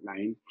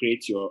online,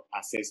 create your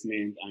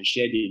assessment, and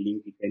share the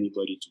link with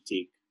anybody to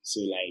take.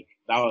 So, like,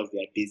 that was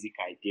their basic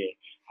idea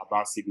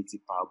about CBT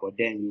Power. But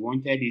then we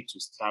wanted it to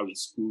start with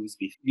schools.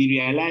 We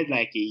realized,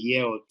 like, a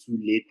year or two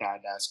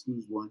later that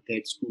schools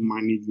wanted school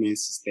management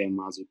system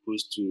as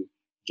opposed to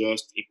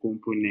just a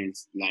component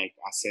like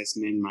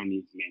assessment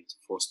management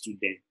for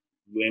students.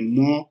 We're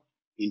more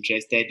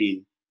interested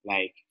in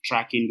like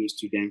tracking those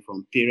students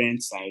from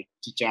parent side,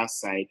 teacher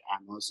side,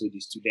 and also the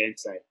student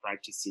side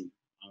practicing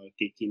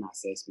taking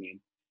assessment.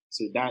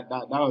 So that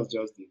was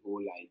just the whole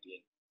idea.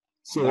 And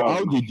so that was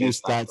how my did you first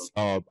start?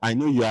 startup. I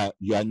know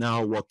you are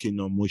now working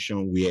on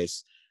motion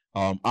wears.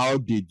 How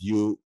did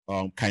you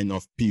kind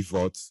of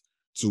pivot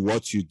to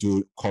what you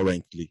do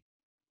currently?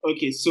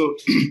 Okay, so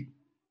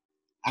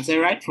as I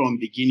right from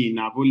beginning,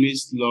 I've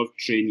always loved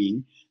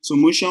training. So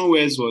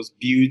MotionWares was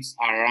built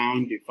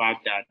around the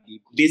fact that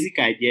the basic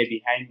idea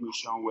behind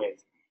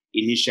MotionWares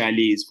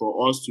initially is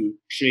for us to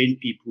train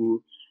people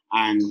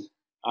and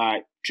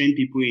train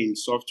people in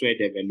software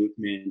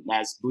development.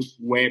 That's both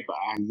web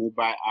and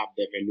mobile app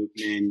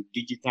development,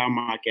 digital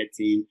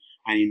marketing,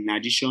 and in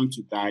addition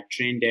to that,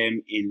 train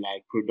them in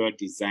like product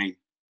design,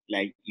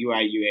 like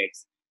UI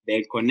UX.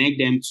 Then connect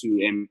them to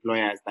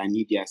employers that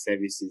need their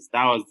services.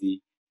 That was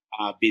the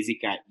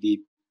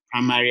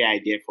primary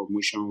idea for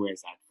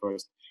MotionWares at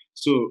first.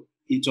 So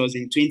it was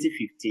in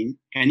 2015.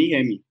 Can you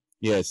hear me?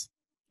 Yes,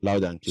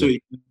 loud and So clear.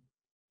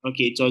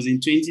 okay, it was in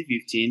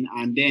 2015,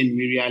 and then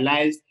we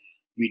realized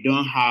we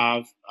don't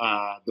have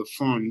the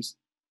funds.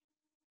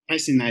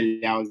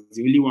 Personally, I was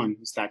the only one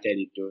who started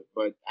it though,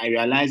 but I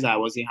realized I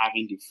wasn't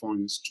having the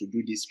funds to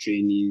do this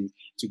training,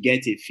 to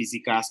get a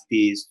physical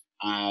space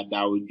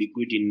that would be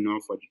good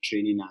enough for the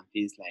training and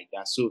things like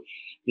that. So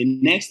the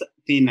next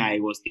thing I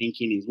was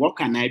thinking is what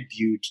can I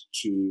build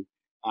to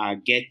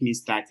get me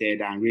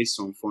started and raise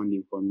some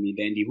funding for me.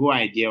 Then the whole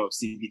idea of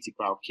CBT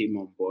Power came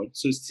on board.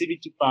 So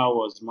CBT Power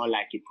was more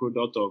like a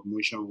product of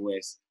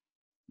MotionWest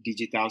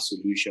digital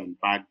solution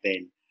back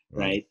then,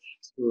 Right. right?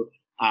 So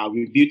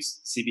we built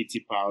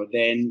CBT Power.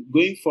 Then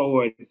going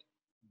forward,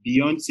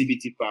 beyond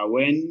CBT Power,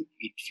 when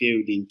it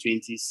failed in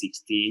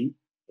 2016,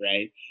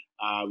 right,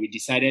 we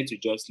decided to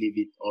just leave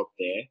it up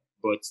there.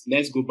 But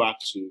let's go back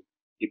to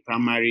the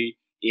primary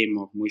aim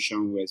of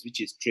MotionWest,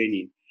 which is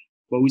training.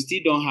 But we still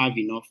don't have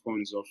enough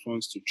funds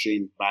to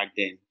train back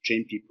then,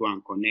 train people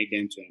and connect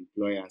them to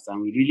employers.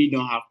 And we really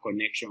don't have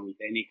connection with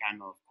any kind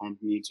of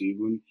company to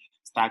even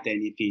start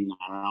anything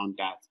around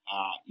that.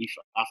 If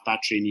after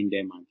training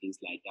them and things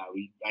like that,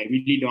 I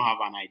really don't have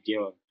an idea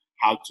of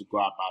how to go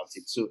about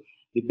it. So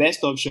the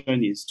best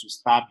option is to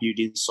start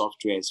building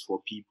softwares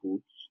for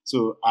people.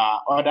 So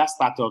other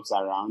startups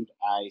around,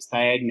 I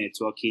started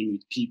networking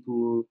with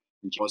people,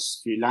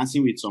 was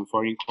freelancing with some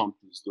foreign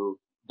companies though.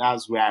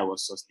 That's where I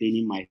was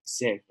sustaining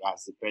myself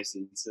as a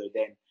person. So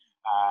then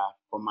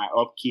for my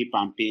upkeep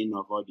and paying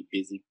of all the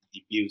basic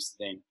the bills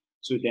then.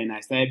 So then I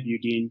started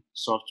building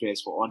softwares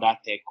for other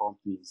tech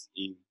companies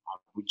in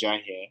Abuja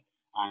here.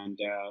 And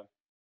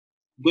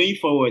going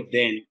forward,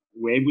 then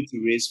we're able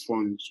to raise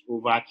funds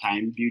over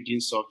time, building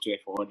software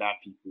for other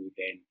people.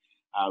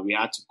 Then we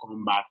had to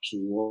come back to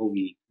what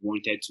we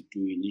wanted to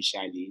do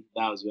initially.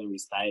 That was when we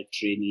started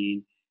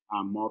training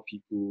more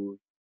people,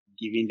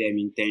 giving them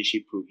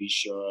internship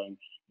provision,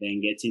 then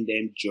getting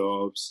them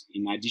jobs.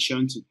 In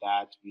addition to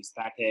that, we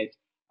started,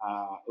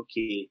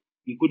 okay,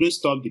 we couldn't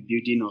stop the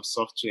building of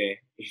software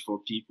for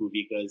people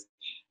because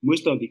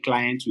most of the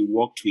clients we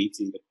worked with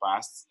in the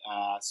past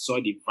saw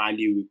the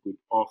value we could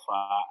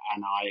offer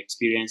and our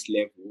experience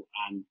level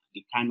and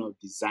the kind of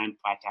design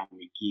pattern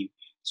we give.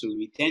 So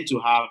we tend to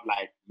have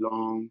like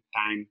long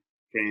time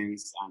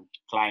friends and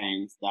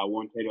clients that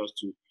wanted us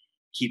to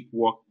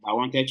that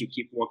wanted to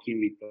keep working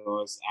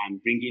with us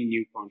and bringing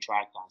new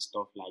contracts and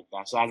stuff like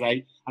that. So as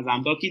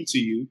I'm talking to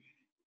you,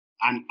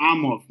 an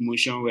arm of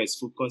MotionWest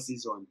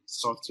focuses on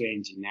software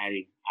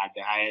engineering at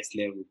the highest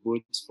level,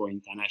 both for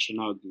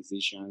international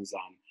organizations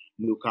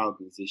and local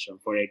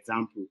organizations. For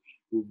example,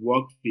 we've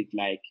worked with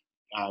like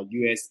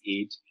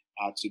USAID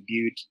to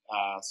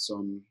build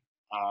some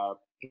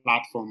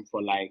platform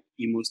for like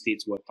Imo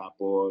State Water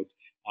Board,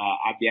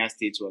 Abia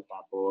State Water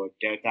Board,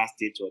 Delta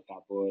State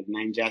Water Board,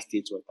 Niger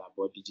State Water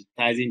Board,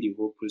 digitizing the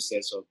whole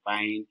process of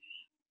buying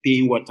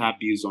paying water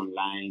bills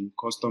online,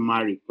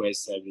 customer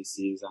request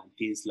services, and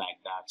things like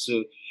that.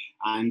 So,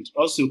 and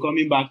also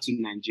coming back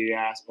to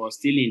Nigeria or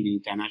still in the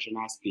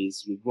international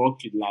space, we've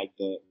worked with like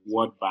the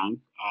World Bank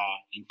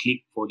in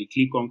Click for the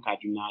Click on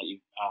Kaduna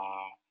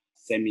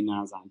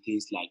seminars and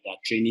things like that,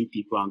 training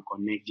people and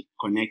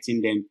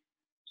connecting them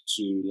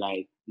to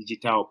like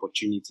digital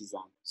opportunities.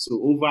 And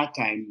so over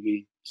time,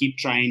 we keep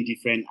trying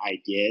different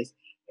ideas.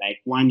 Like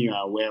one you're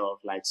aware of,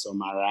 like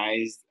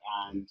Summarize,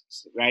 and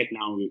right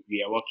now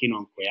we are working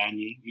on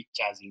Koyani, which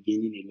has been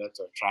gaining a lot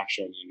of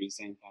traction in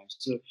recent times.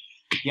 So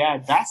yeah,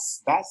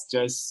 that's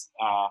just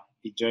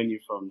the journey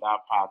from that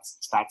part,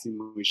 starting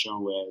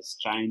Motionwares,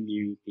 trying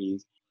new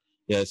things.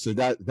 Yeah, so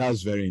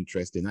that's very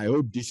interesting. I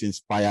hope this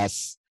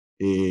inspires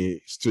a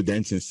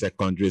students in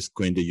secondary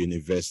school and the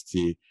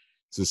university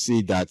to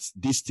see that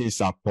these things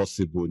are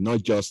possible,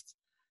 not just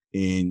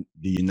in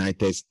the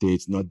United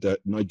States, not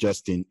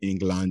just in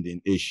England,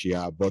 in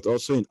Asia, but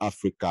also in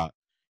Africa,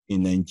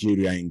 in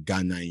Nigeria, in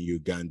Ghana, in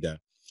Uganda.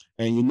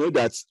 And you know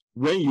that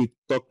when you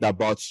talked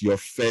about your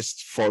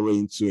first foray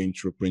into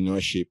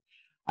entrepreneurship,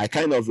 I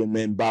kind of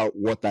remember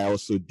what I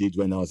also did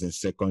when I was in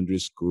secondary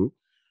school.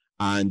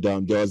 And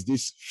there was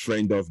this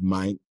friend of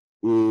mine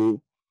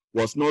who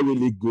was not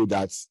really good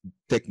at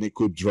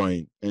technical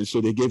drawing. And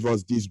so they gave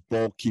us this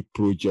bulky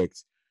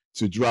project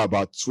to draw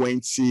about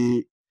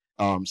 20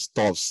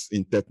 stuffs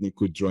in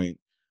technical drawing.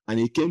 And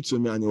he came to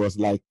me and he was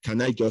like,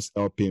 can I just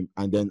help him?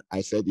 And then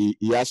I said, he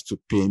has to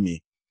pay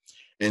me.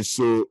 And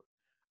so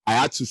I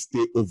had to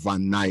stay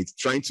overnight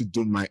trying to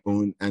do my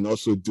own and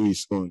also do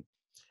his own.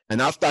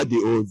 And after the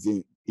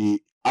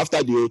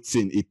whole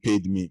thing, he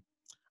paid me.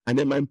 And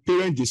then my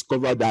parents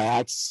discovered that I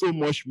had so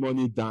much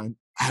money than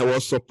I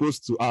was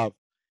supposed to have.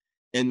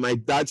 And my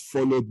dad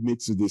followed me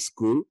to the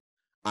school.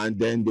 And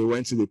then they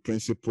went to the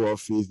principal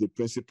office. The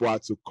principal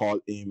had to call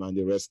him and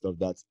the rest of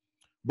that.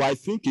 But I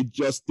think it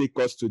just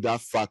takes us to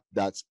that fact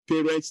that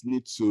parents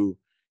need to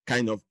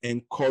kind of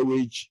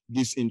encourage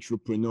these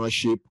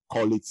entrepreneurship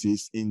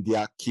qualities in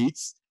their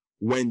kids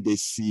when they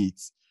see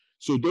it.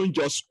 So don't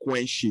just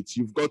quench it.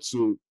 You've got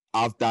to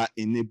have that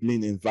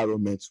enabling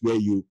environment where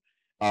you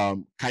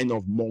kind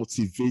of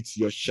motivate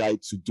your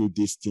child to do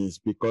these things,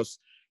 because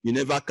you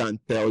never can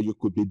tell. You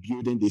could be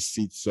building the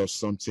seeds of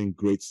something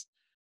great.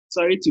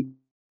 Sorry to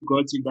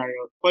go to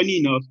Barrio. Funny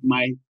enough,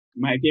 my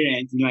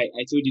parents,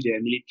 I told you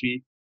they're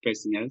military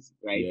personnel,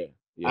 right? Yeah,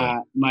 yeah.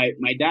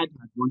 My dad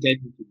had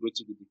wanted me to go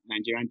to the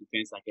Nigerian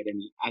Defense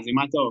Academy. As a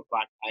matter of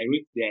fact, I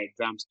wrote their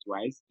exams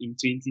twice in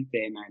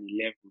 2010 and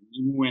 11,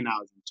 even when I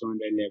was in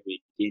 200 level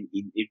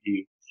in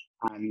April.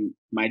 And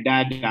my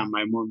dad and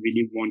my mom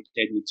really wanted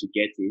me to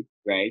get it,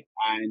 right?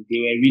 And they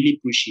were really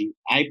pushing.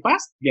 I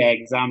passed their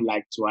exam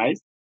like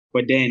twice,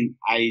 but then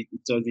it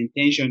was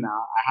intentional.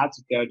 I had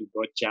to tell the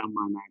board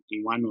chairman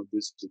in one of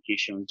those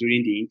occasions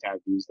during the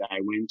interviews that I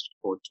went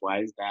for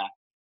twice that,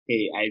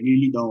 hey, I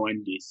really don't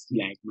want this.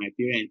 Like my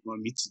parents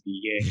want me to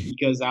be here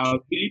because I was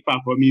really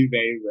performing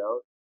very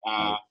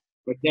well.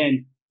 But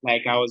then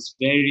like I was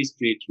very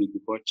straight with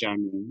the board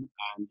chairman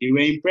and they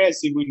were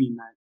impressed even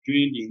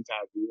during the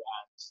interview,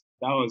 and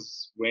that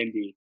was when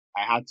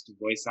I had to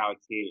voice out,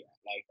 hey,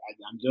 like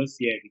I'm just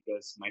here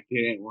because my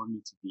parents want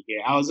me to be here.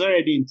 I was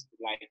already in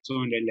like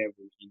 200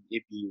 level in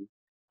APU,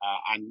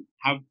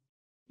 and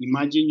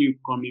imagine you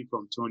coming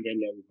from 200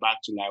 level back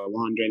to like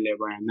 100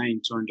 level and now in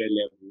 200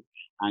 level,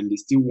 and they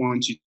still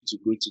want you to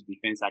go to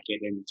Defense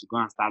Academy to go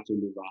and start all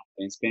over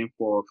and spend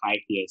 4 or 5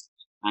 years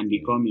and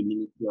become a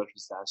military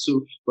officer.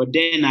 So, but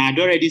then I had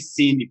already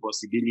seen the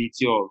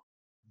possibility of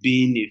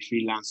being a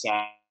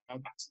freelancer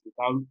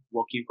without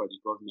working for the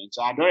government.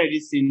 So I'd already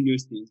seen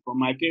those things. But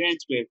my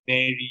parents were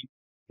very,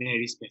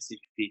 very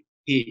specific.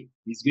 Hey,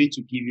 it's going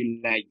to give you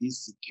like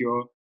this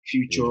secure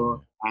future.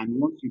 And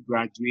once you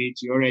graduate,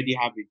 you already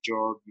have a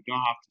job. You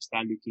don't have to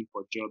start looking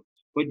for a job.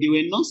 But they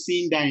were not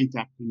seeing that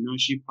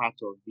entrepreneurship part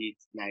of it,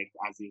 like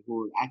as a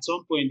whole. At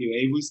some point, they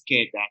were even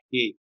scared that,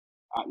 hey,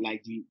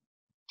 like the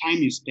time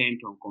you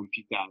spent on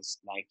computers,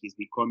 like, is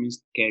becoming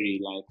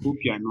scary. Like, hope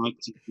you are not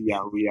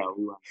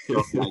Yahoo and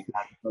stuff like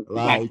that. Because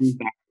Right.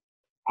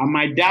 and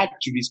my dad,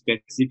 to be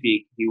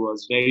specific, he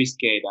was very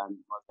scared and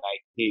was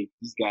like, hey,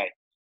 this guy,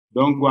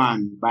 don't go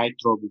and buy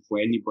trouble for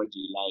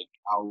anybody. Like,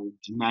 I will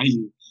deny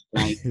you.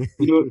 Like,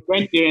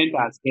 when parents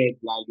are scared,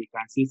 like, they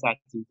can say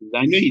certain things.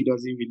 I know he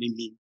doesn't really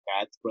mean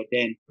that, but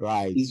then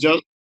Right. he's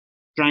just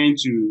trying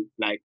to,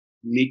 like,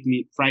 make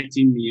me,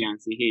 frighten me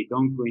and say, hey,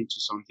 don't go into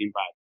something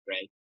bad,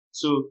 right?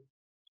 So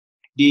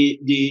I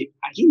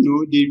don't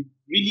know, they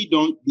really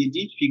they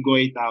didn't figure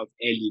it out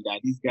early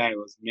that this guy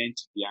was meant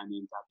to be an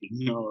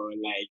entrepreneur.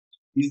 Like,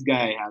 this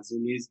guy has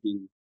always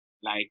been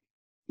like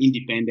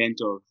independent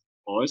of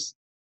us.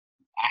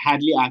 I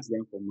hardly ask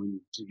them for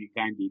money, to be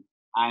candid.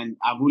 And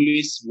I've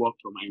always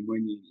worked for my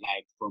money,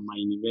 like from my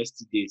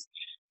university days.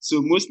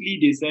 So mostly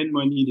they send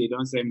money, they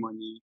don't send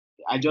money.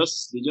 They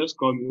just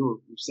call me,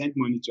 oh, you sent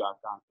money to our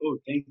account. Oh,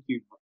 thank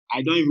you.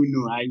 I don't even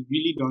know. I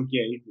really don't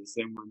care if they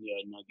send money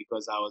or not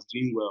because I was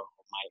doing well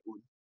on my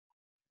own.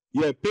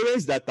 Yeah,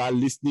 parents that are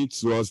listening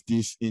to us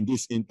in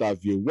this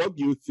interview, what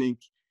do you think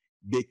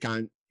they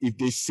can, if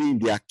they see in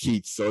their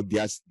kids or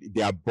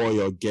their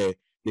boy or girl,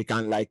 they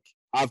can like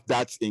have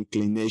that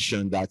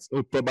inclination that,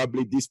 oh,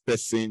 probably this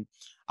person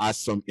has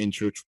some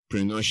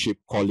entrepreneurship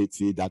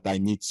quality that I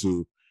need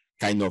to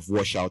kind of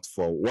watch out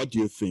for. What do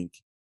you think?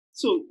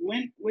 So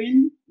when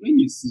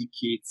you see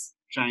kids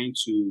trying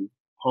to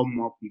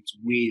come up with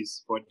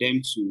ways for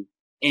them to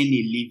earn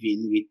a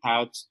living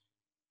without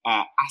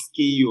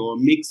asking you or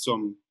make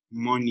some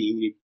money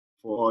with,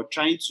 or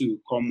trying to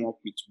come up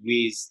with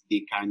ways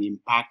they can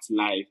impact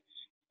life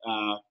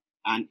uh,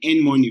 and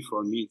earn money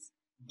from it,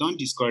 don't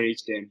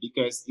discourage them,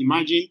 because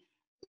imagine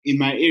in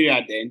my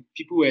area then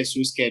people were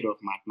so scared of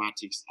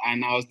mathematics,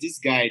 and I was this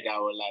guy that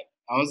was like,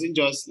 I wasn't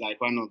just like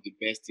one of the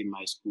best in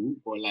my school,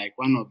 but like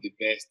one of the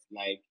best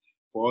like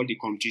for all the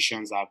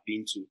competitions I've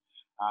been to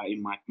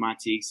in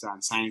mathematics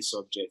and science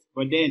subjects.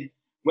 But then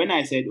when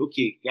I said,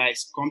 okay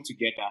guys, come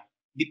together,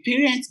 the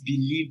parents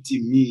believed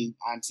in me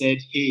and said,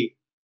 hey,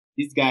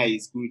 this guy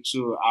is good,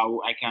 so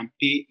I can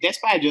pay.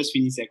 Despite I just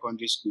finished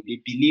secondary school,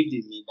 they believed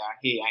in me that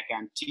hey, I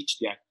can teach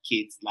their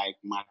kids like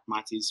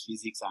mathematics,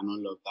 physics, and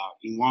all of that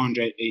in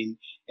 100 in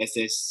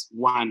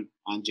SS1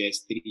 and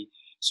JS3.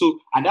 So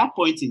at that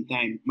point in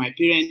time, my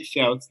parents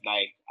felt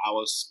like I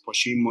was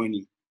pursuing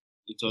money.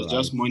 It was Right.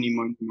 just money,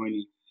 money,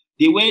 money.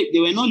 They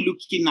were not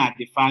looking at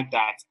the fact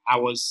that I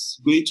was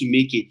going to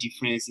make a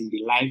difference in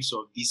the lives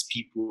of these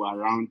people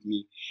around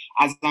me.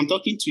 As I'm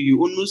talking to you,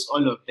 almost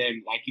all of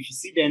them, like if you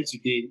see them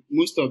today,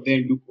 most of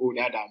them look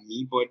older than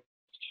me, but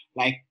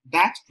like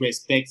that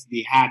respect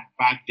they had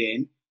back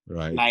then,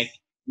 Right. like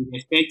the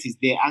respect is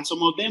there. And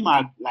some of them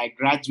are like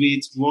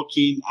graduates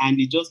working, and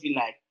they just be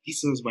like,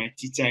 this was my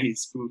teacher in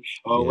school,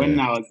 or when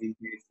Yeah. I was in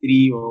grade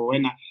three, or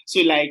when I,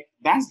 so like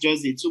that's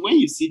just it. So when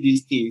you see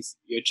these things,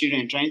 your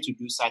children trying to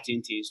do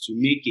certain things to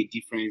make a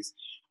difference,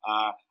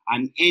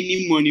 and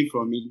any money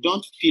from it,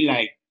 don't feel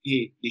like,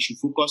 hey, they should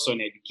focus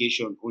on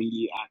education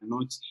only and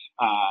not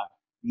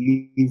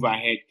move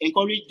ahead.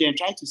 Encourage them,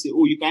 try to say,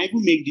 oh, you can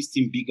even make this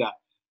thing bigger.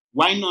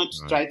 Why not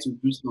Right. try to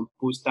do some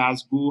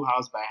posters, go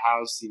house by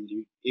house in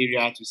the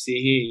area to say,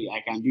 hey,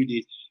 I can do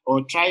this,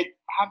 or try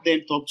have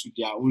them talk to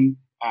their own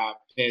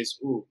peers.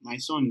 Oh, my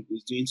son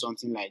is doing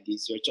something like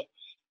this.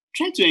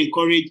 Try to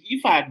encourage.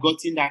 If I had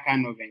gotten that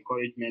kind of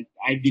encouragement,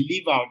 I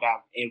believe I would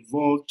have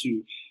evolved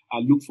to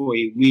look for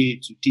a way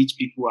to teach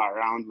people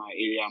around my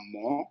area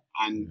more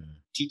and Yeah.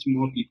 teach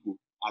more people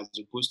as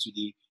opposed to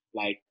the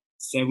like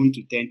 7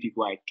 to 10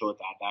 people I taught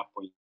at that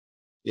point.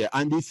 Yeah.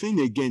 And the thing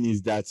again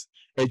is that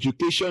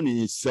education in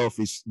itself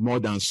is more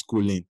than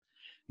schooling.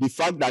 The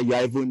fact that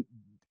you're even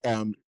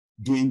um,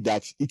 doing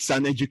that, it's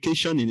an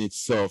education in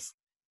itself.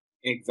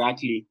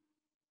 Exactly.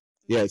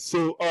 Yeah.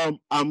 So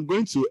I'm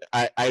going to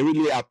I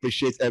really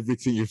appreciate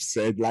everything you've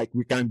said. Like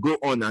we can go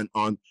on and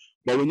on,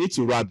 but we need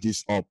to wrap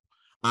this up.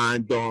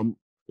 And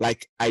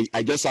like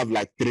I just have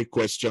like 3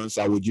 questions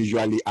I would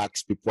usually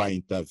ask people I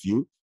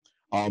interview.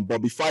 But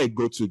before I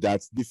go to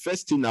that, the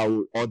first thing I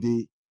will, or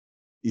the,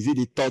 is it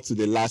the third to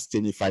the last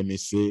thing, if I may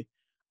say,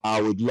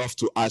 I would love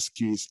to ask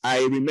you is,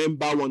 I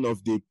remember one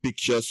of the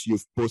pictures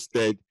you've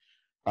posted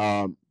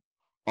um,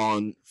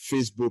 on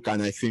Facebook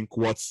and I think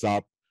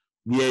WhatsApp,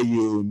 where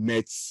you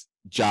met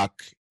Jack.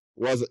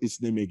 What's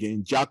his name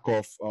again? Jack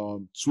of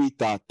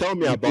Twitter. Tell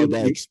me about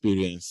that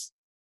experience.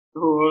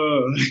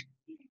 Oh,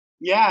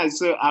 yeah.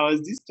 So I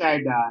was this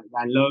child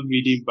that loved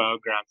reading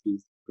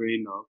biographies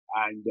growing up,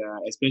 and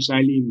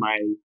especially in my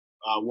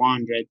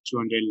 100,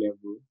 200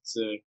 level.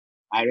 So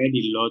I read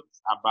a lot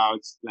about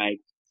like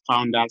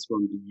founders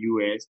from the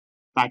US,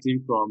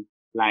 starting from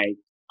like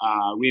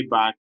way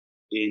back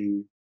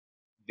in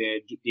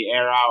the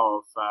era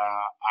of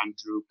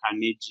Andrew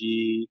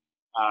Carnegie,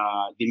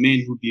 the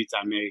men who built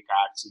America,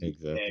 actually,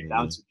 Exactly.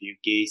 down Yeah. to Bill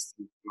Gates,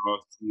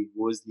 Steve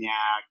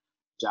Wozniak,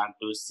 Jack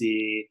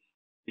Dorsey.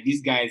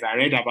 These guys, I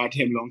read about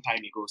them long time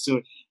ago.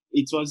 So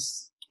it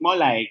was more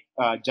like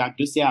Jack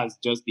Dorsey has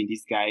just been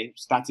this guy,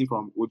 starting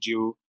from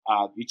Audio,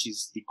 which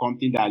is the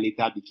company that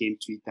later became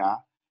Twitter,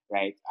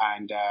 right?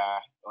 And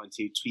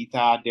until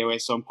Twitter, there were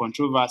some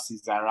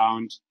controversies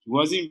around. He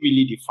wasn't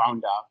really the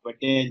founder, but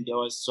then there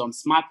was some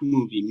smart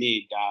move he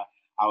made that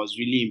I was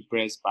really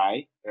impressed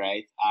by,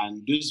 right?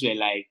 And those were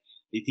like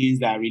the things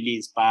that really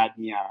inspired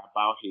me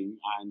about him.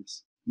 And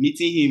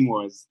meeting him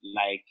was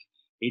like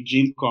a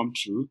dream come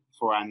true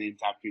for an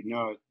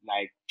entrepreneur,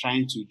 like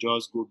trying to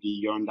just go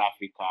beyond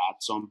Africa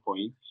at some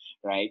point,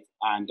 right?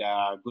 And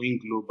going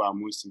global,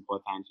 most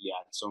importantly,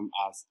 at some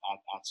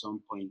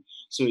point.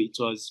 So it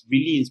was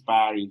really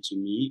inspiring to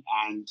me,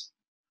 and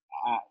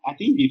I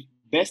think the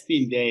best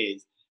thing there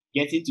is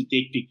getting to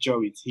take picture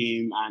with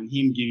him and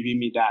him giving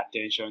me that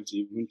attention to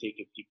even take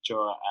a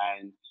picture,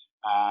 and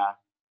uh,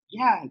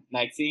 yeah,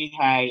 like saying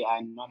hi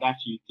and other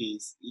few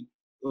things.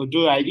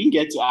 Although I didn't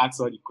get to ask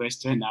all the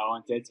question I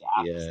wanted to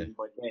ask Yeah. him,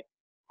 but then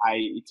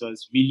it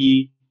was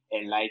really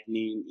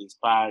enlightening,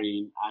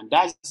 inspiring, and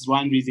that's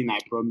one reason I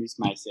promised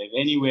myself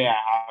anywhere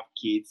I have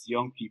kids,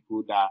 young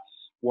people that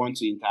want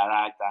to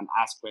interact and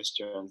ask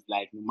questions,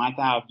 like no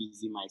matter how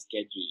busy my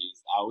schedule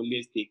is, I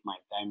always take my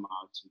time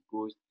out to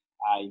go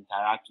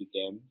interact with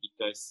them,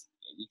 because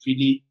it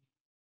really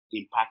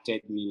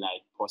impacted me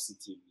like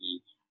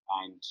positively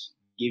and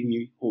gave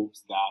me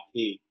hopes that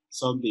hey,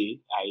 someday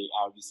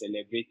I'll be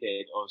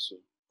celebrated also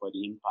for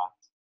the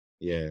impact.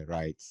 Yeah,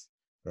 right.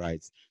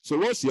 Right. So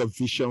what's your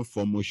vision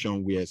for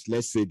Motion Wears?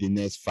 Let's say the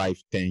next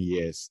 5, 10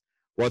 years.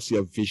 What's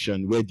your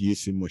vision? Where do you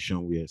see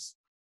Motion Wears?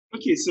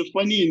 Okay, so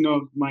funny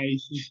enough, my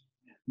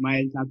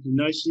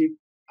entrepreneurship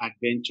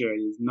adventure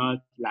is not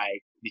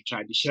like the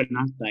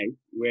traditional type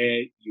where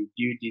you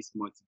build this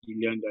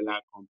multi-billion-dollar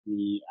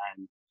company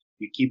and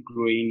you keep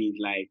growing it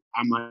like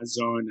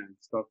Amazon and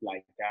stuff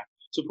like that.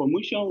 So for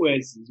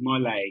Motionwares, it's more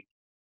like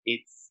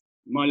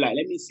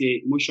let me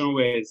say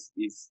Motionwares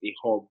is a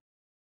hub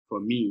for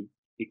me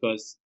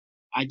because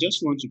I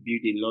just want to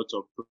build a lot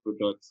of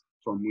products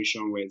from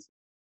Motionwares.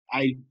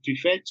 I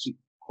prefer to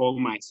call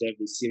myself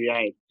a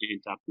serial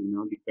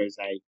entrepreneur because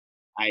I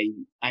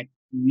I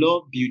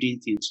love building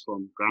things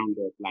from ground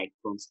up, like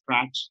from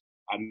scratch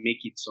and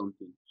make it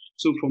something.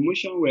 So for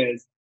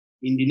Motionwares,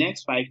 in the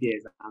next 5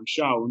 years, I'm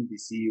sure I won't be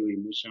CEO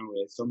in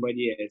Motionwares.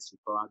 Somebody else will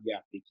probably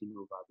have taken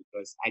over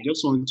because I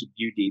just want to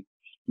build it,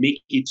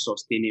 make it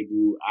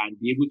sustainable, and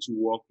be able to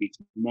work with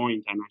more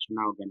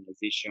international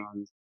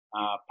organizations,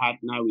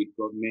 partner with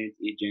government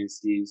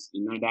agencies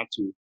in order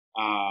to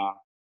uh,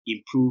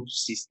 improve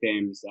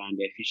systems and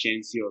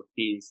efficiency of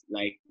things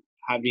like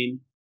having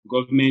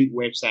government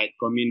website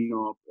coming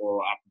up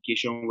or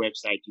application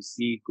website you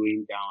see it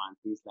going down and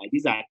things like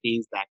these are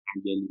things that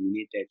can be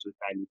eliminated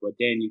totally. But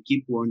then you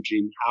keep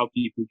wondering how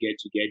people get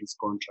this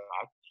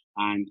contract.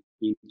 And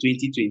in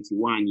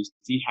 2021, you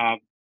still have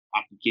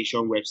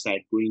application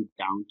website going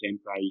down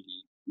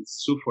temporarily.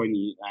 It's so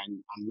funny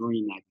and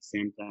annoying at the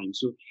same time.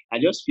 So I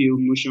just feel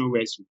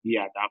Motionwares would be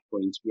at that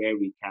point where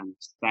we can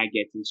start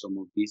getting some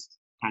of these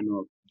kind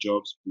of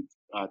jobs with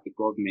the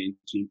government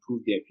to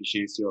improve the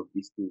efficiency of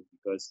these things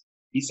because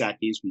these are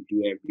things we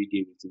do every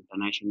day with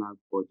international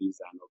bodies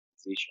and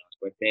organizations.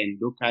 But then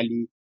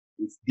locally,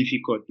 it's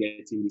difficult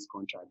getting this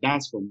contract.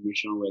 That's for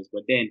Motionwares.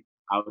 But then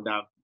I would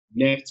have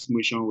left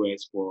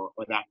Motionwares for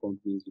other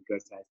companies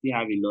because I still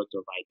have a lot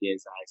of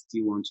ideas I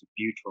still want to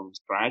build from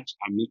scratch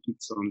and make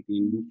it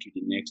something, move to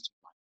the next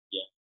one.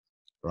 Yeah.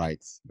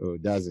 Right. Oh,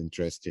 that's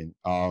interesting.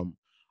 All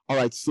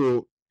right.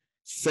 So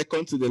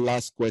second to the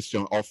last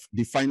question of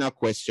the final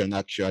question,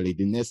 actually,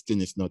 the next thing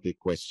is not a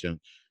question,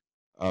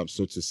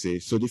 so to say.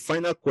 So the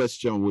final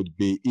question would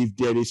be if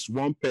there is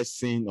one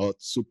person or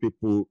two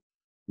people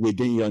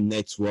within your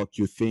network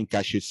you think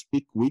I should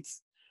speak with,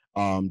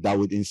 that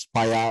would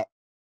inspire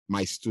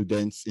my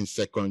students in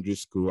secondary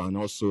school and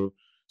also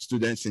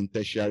students in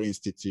tertiary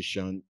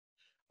institution,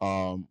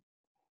 um,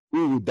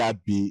 who would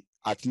that be?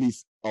 At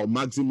least a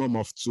maximum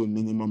of two,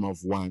 minimum of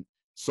one.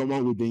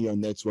 Someone within your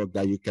network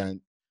that you can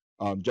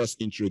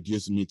just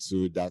introduce me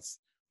to that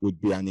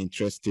would be an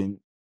interesting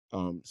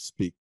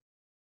speak.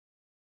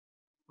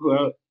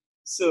 Well,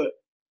 so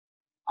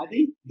I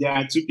think there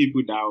are two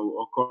people that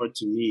will occur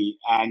to me,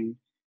 and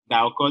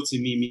that occurred to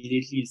me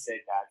immediately said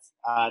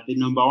that the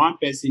number one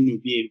person will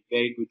be a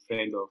very good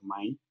friend of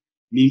mine,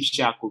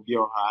 Mimsha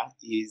Kobioha.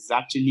 Is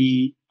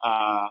actually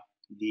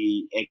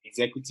the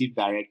executive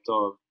director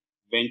of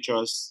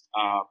Ventures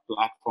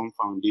Platform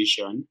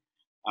Foundation,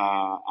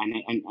 and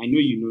I know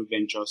you know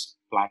Ventures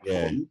Yeah.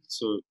 Platform,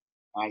 so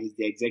he's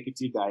the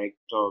executive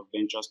director of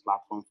Ventures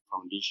Platform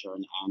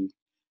Foundation, and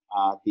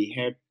they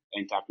help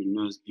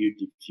entrepreneurs build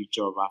the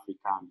future of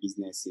Africa and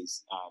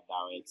businesses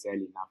that will excel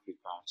in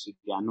Africa. So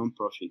they are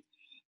non-profit.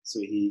 So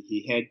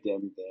he had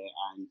them there,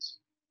 and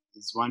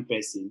he's one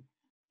person.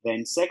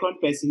 Then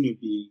second person will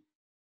be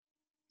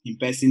in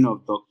person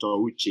of Dr.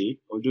 Uche,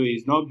 although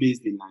he's not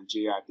based in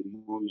Nigeria at the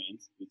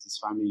moment with his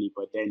family,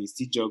 but then he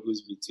still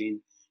juggles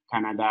between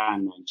Canada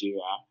and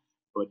Nigeria.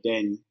 But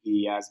then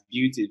he has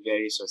built a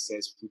very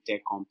successful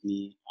tech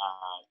company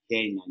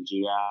here in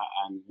Nigeria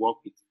and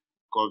worked with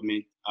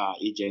government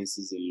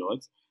agencies a lot.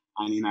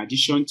 And in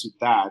addition to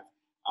that,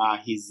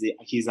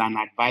 he's an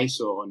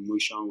advisor on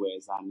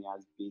Motionwares and he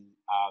has been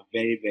a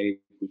very, very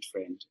good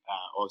friend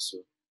also.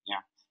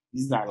 Yeah,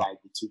 these are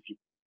like the two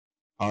people.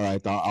 All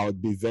right. I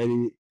would be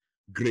very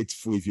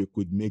grateful if you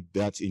could make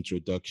that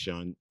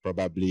introduction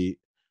probably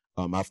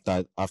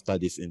after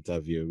this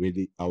interview.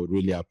 Really, I would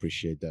really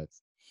appreciate that.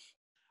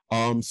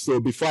 So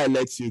before I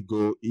let you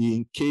go,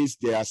 in case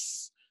there are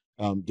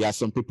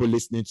some people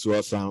listening to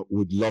us and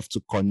would love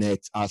to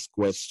connect, ask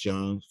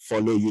questions,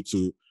 follow you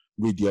to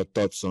read your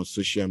thoughts on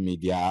social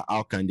media,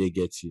 how can they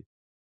get you?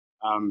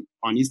 On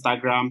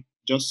Instagram,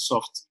 just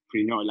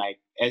Softpreneur, like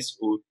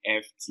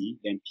SOFT,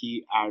 then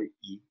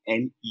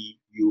PRENEUR,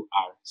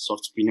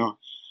 Softpreneur.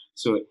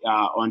 So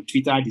on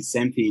Twitter, the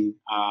same thing.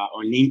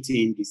 On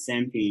LinkedIn, the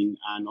same thing,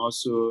 and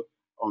also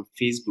on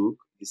Facebook,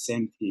 the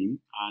same thing.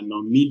 And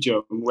on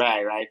Medium, where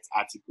I write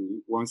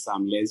articles, once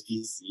I'm less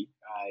busy,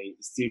 I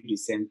still the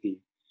same thing.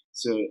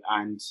 So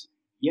and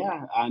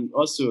yeah, and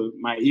also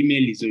my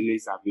email is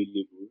always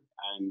available,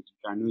 and you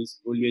can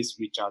always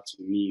reach out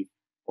to me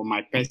for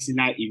my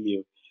personal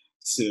email.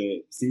 So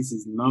since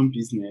it's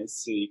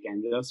non-business, so you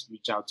can just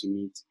reach out to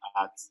me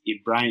at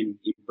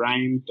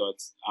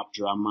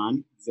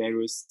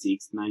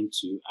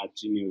ibrahim.abdurrahman0692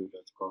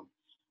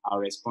 I'll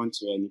respond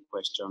to any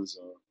questions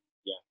or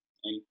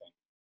anything.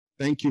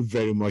 Thank you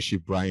very much,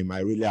 Ibrahim. I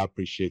really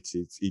appreciate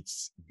it.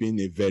 It's been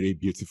a very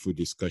beautiful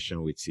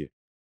discussion with you.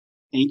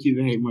 Thank you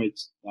very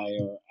much,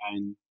 Dayo,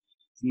 and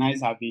it's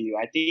nice having you.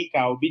 I think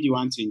I'll be the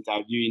one to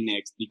interview you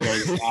next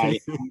because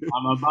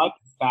I'm about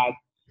to start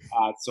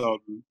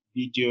some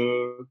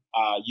YouTube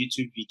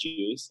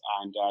videos,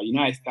 and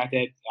I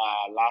started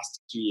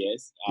last 2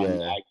 years, and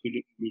Yeah. I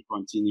couldn't really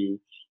continue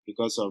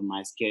because of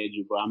my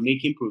schedule, but I'm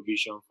making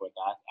provision for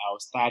that. I'll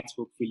start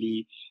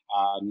hopefully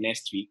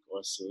next week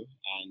or so,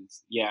 and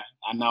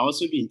I'll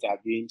also be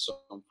interviewing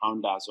some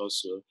founders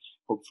also,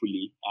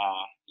 hopefully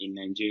in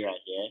Nigeria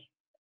here.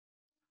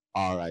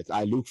 All right.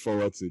 I look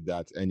forward to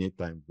that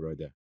anytime,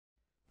 brother.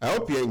 I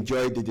hope you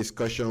enjoyed the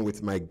discussion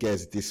with my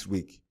guest this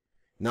week.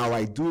 Now,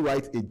 I do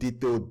write a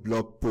detailed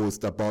blog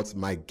post about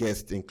my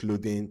guest,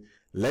 including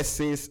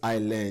lessons I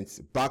learned,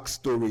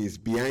 backstories,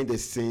 behind the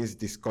scenes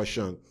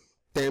discussion,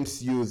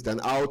 terms used, and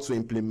how to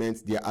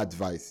implement their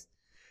advice.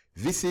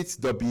 Visit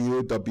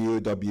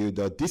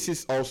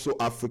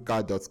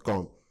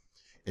www.thisisalsoafrica.com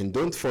and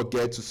don't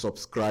forget to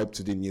subscribe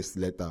to the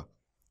newsletter.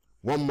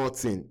 One more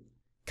thing,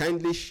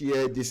 kindly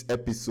share this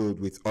episode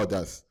with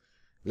others.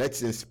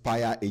 Let's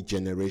inspire a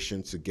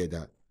generation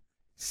together.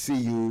 See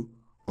you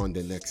on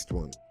the next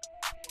one.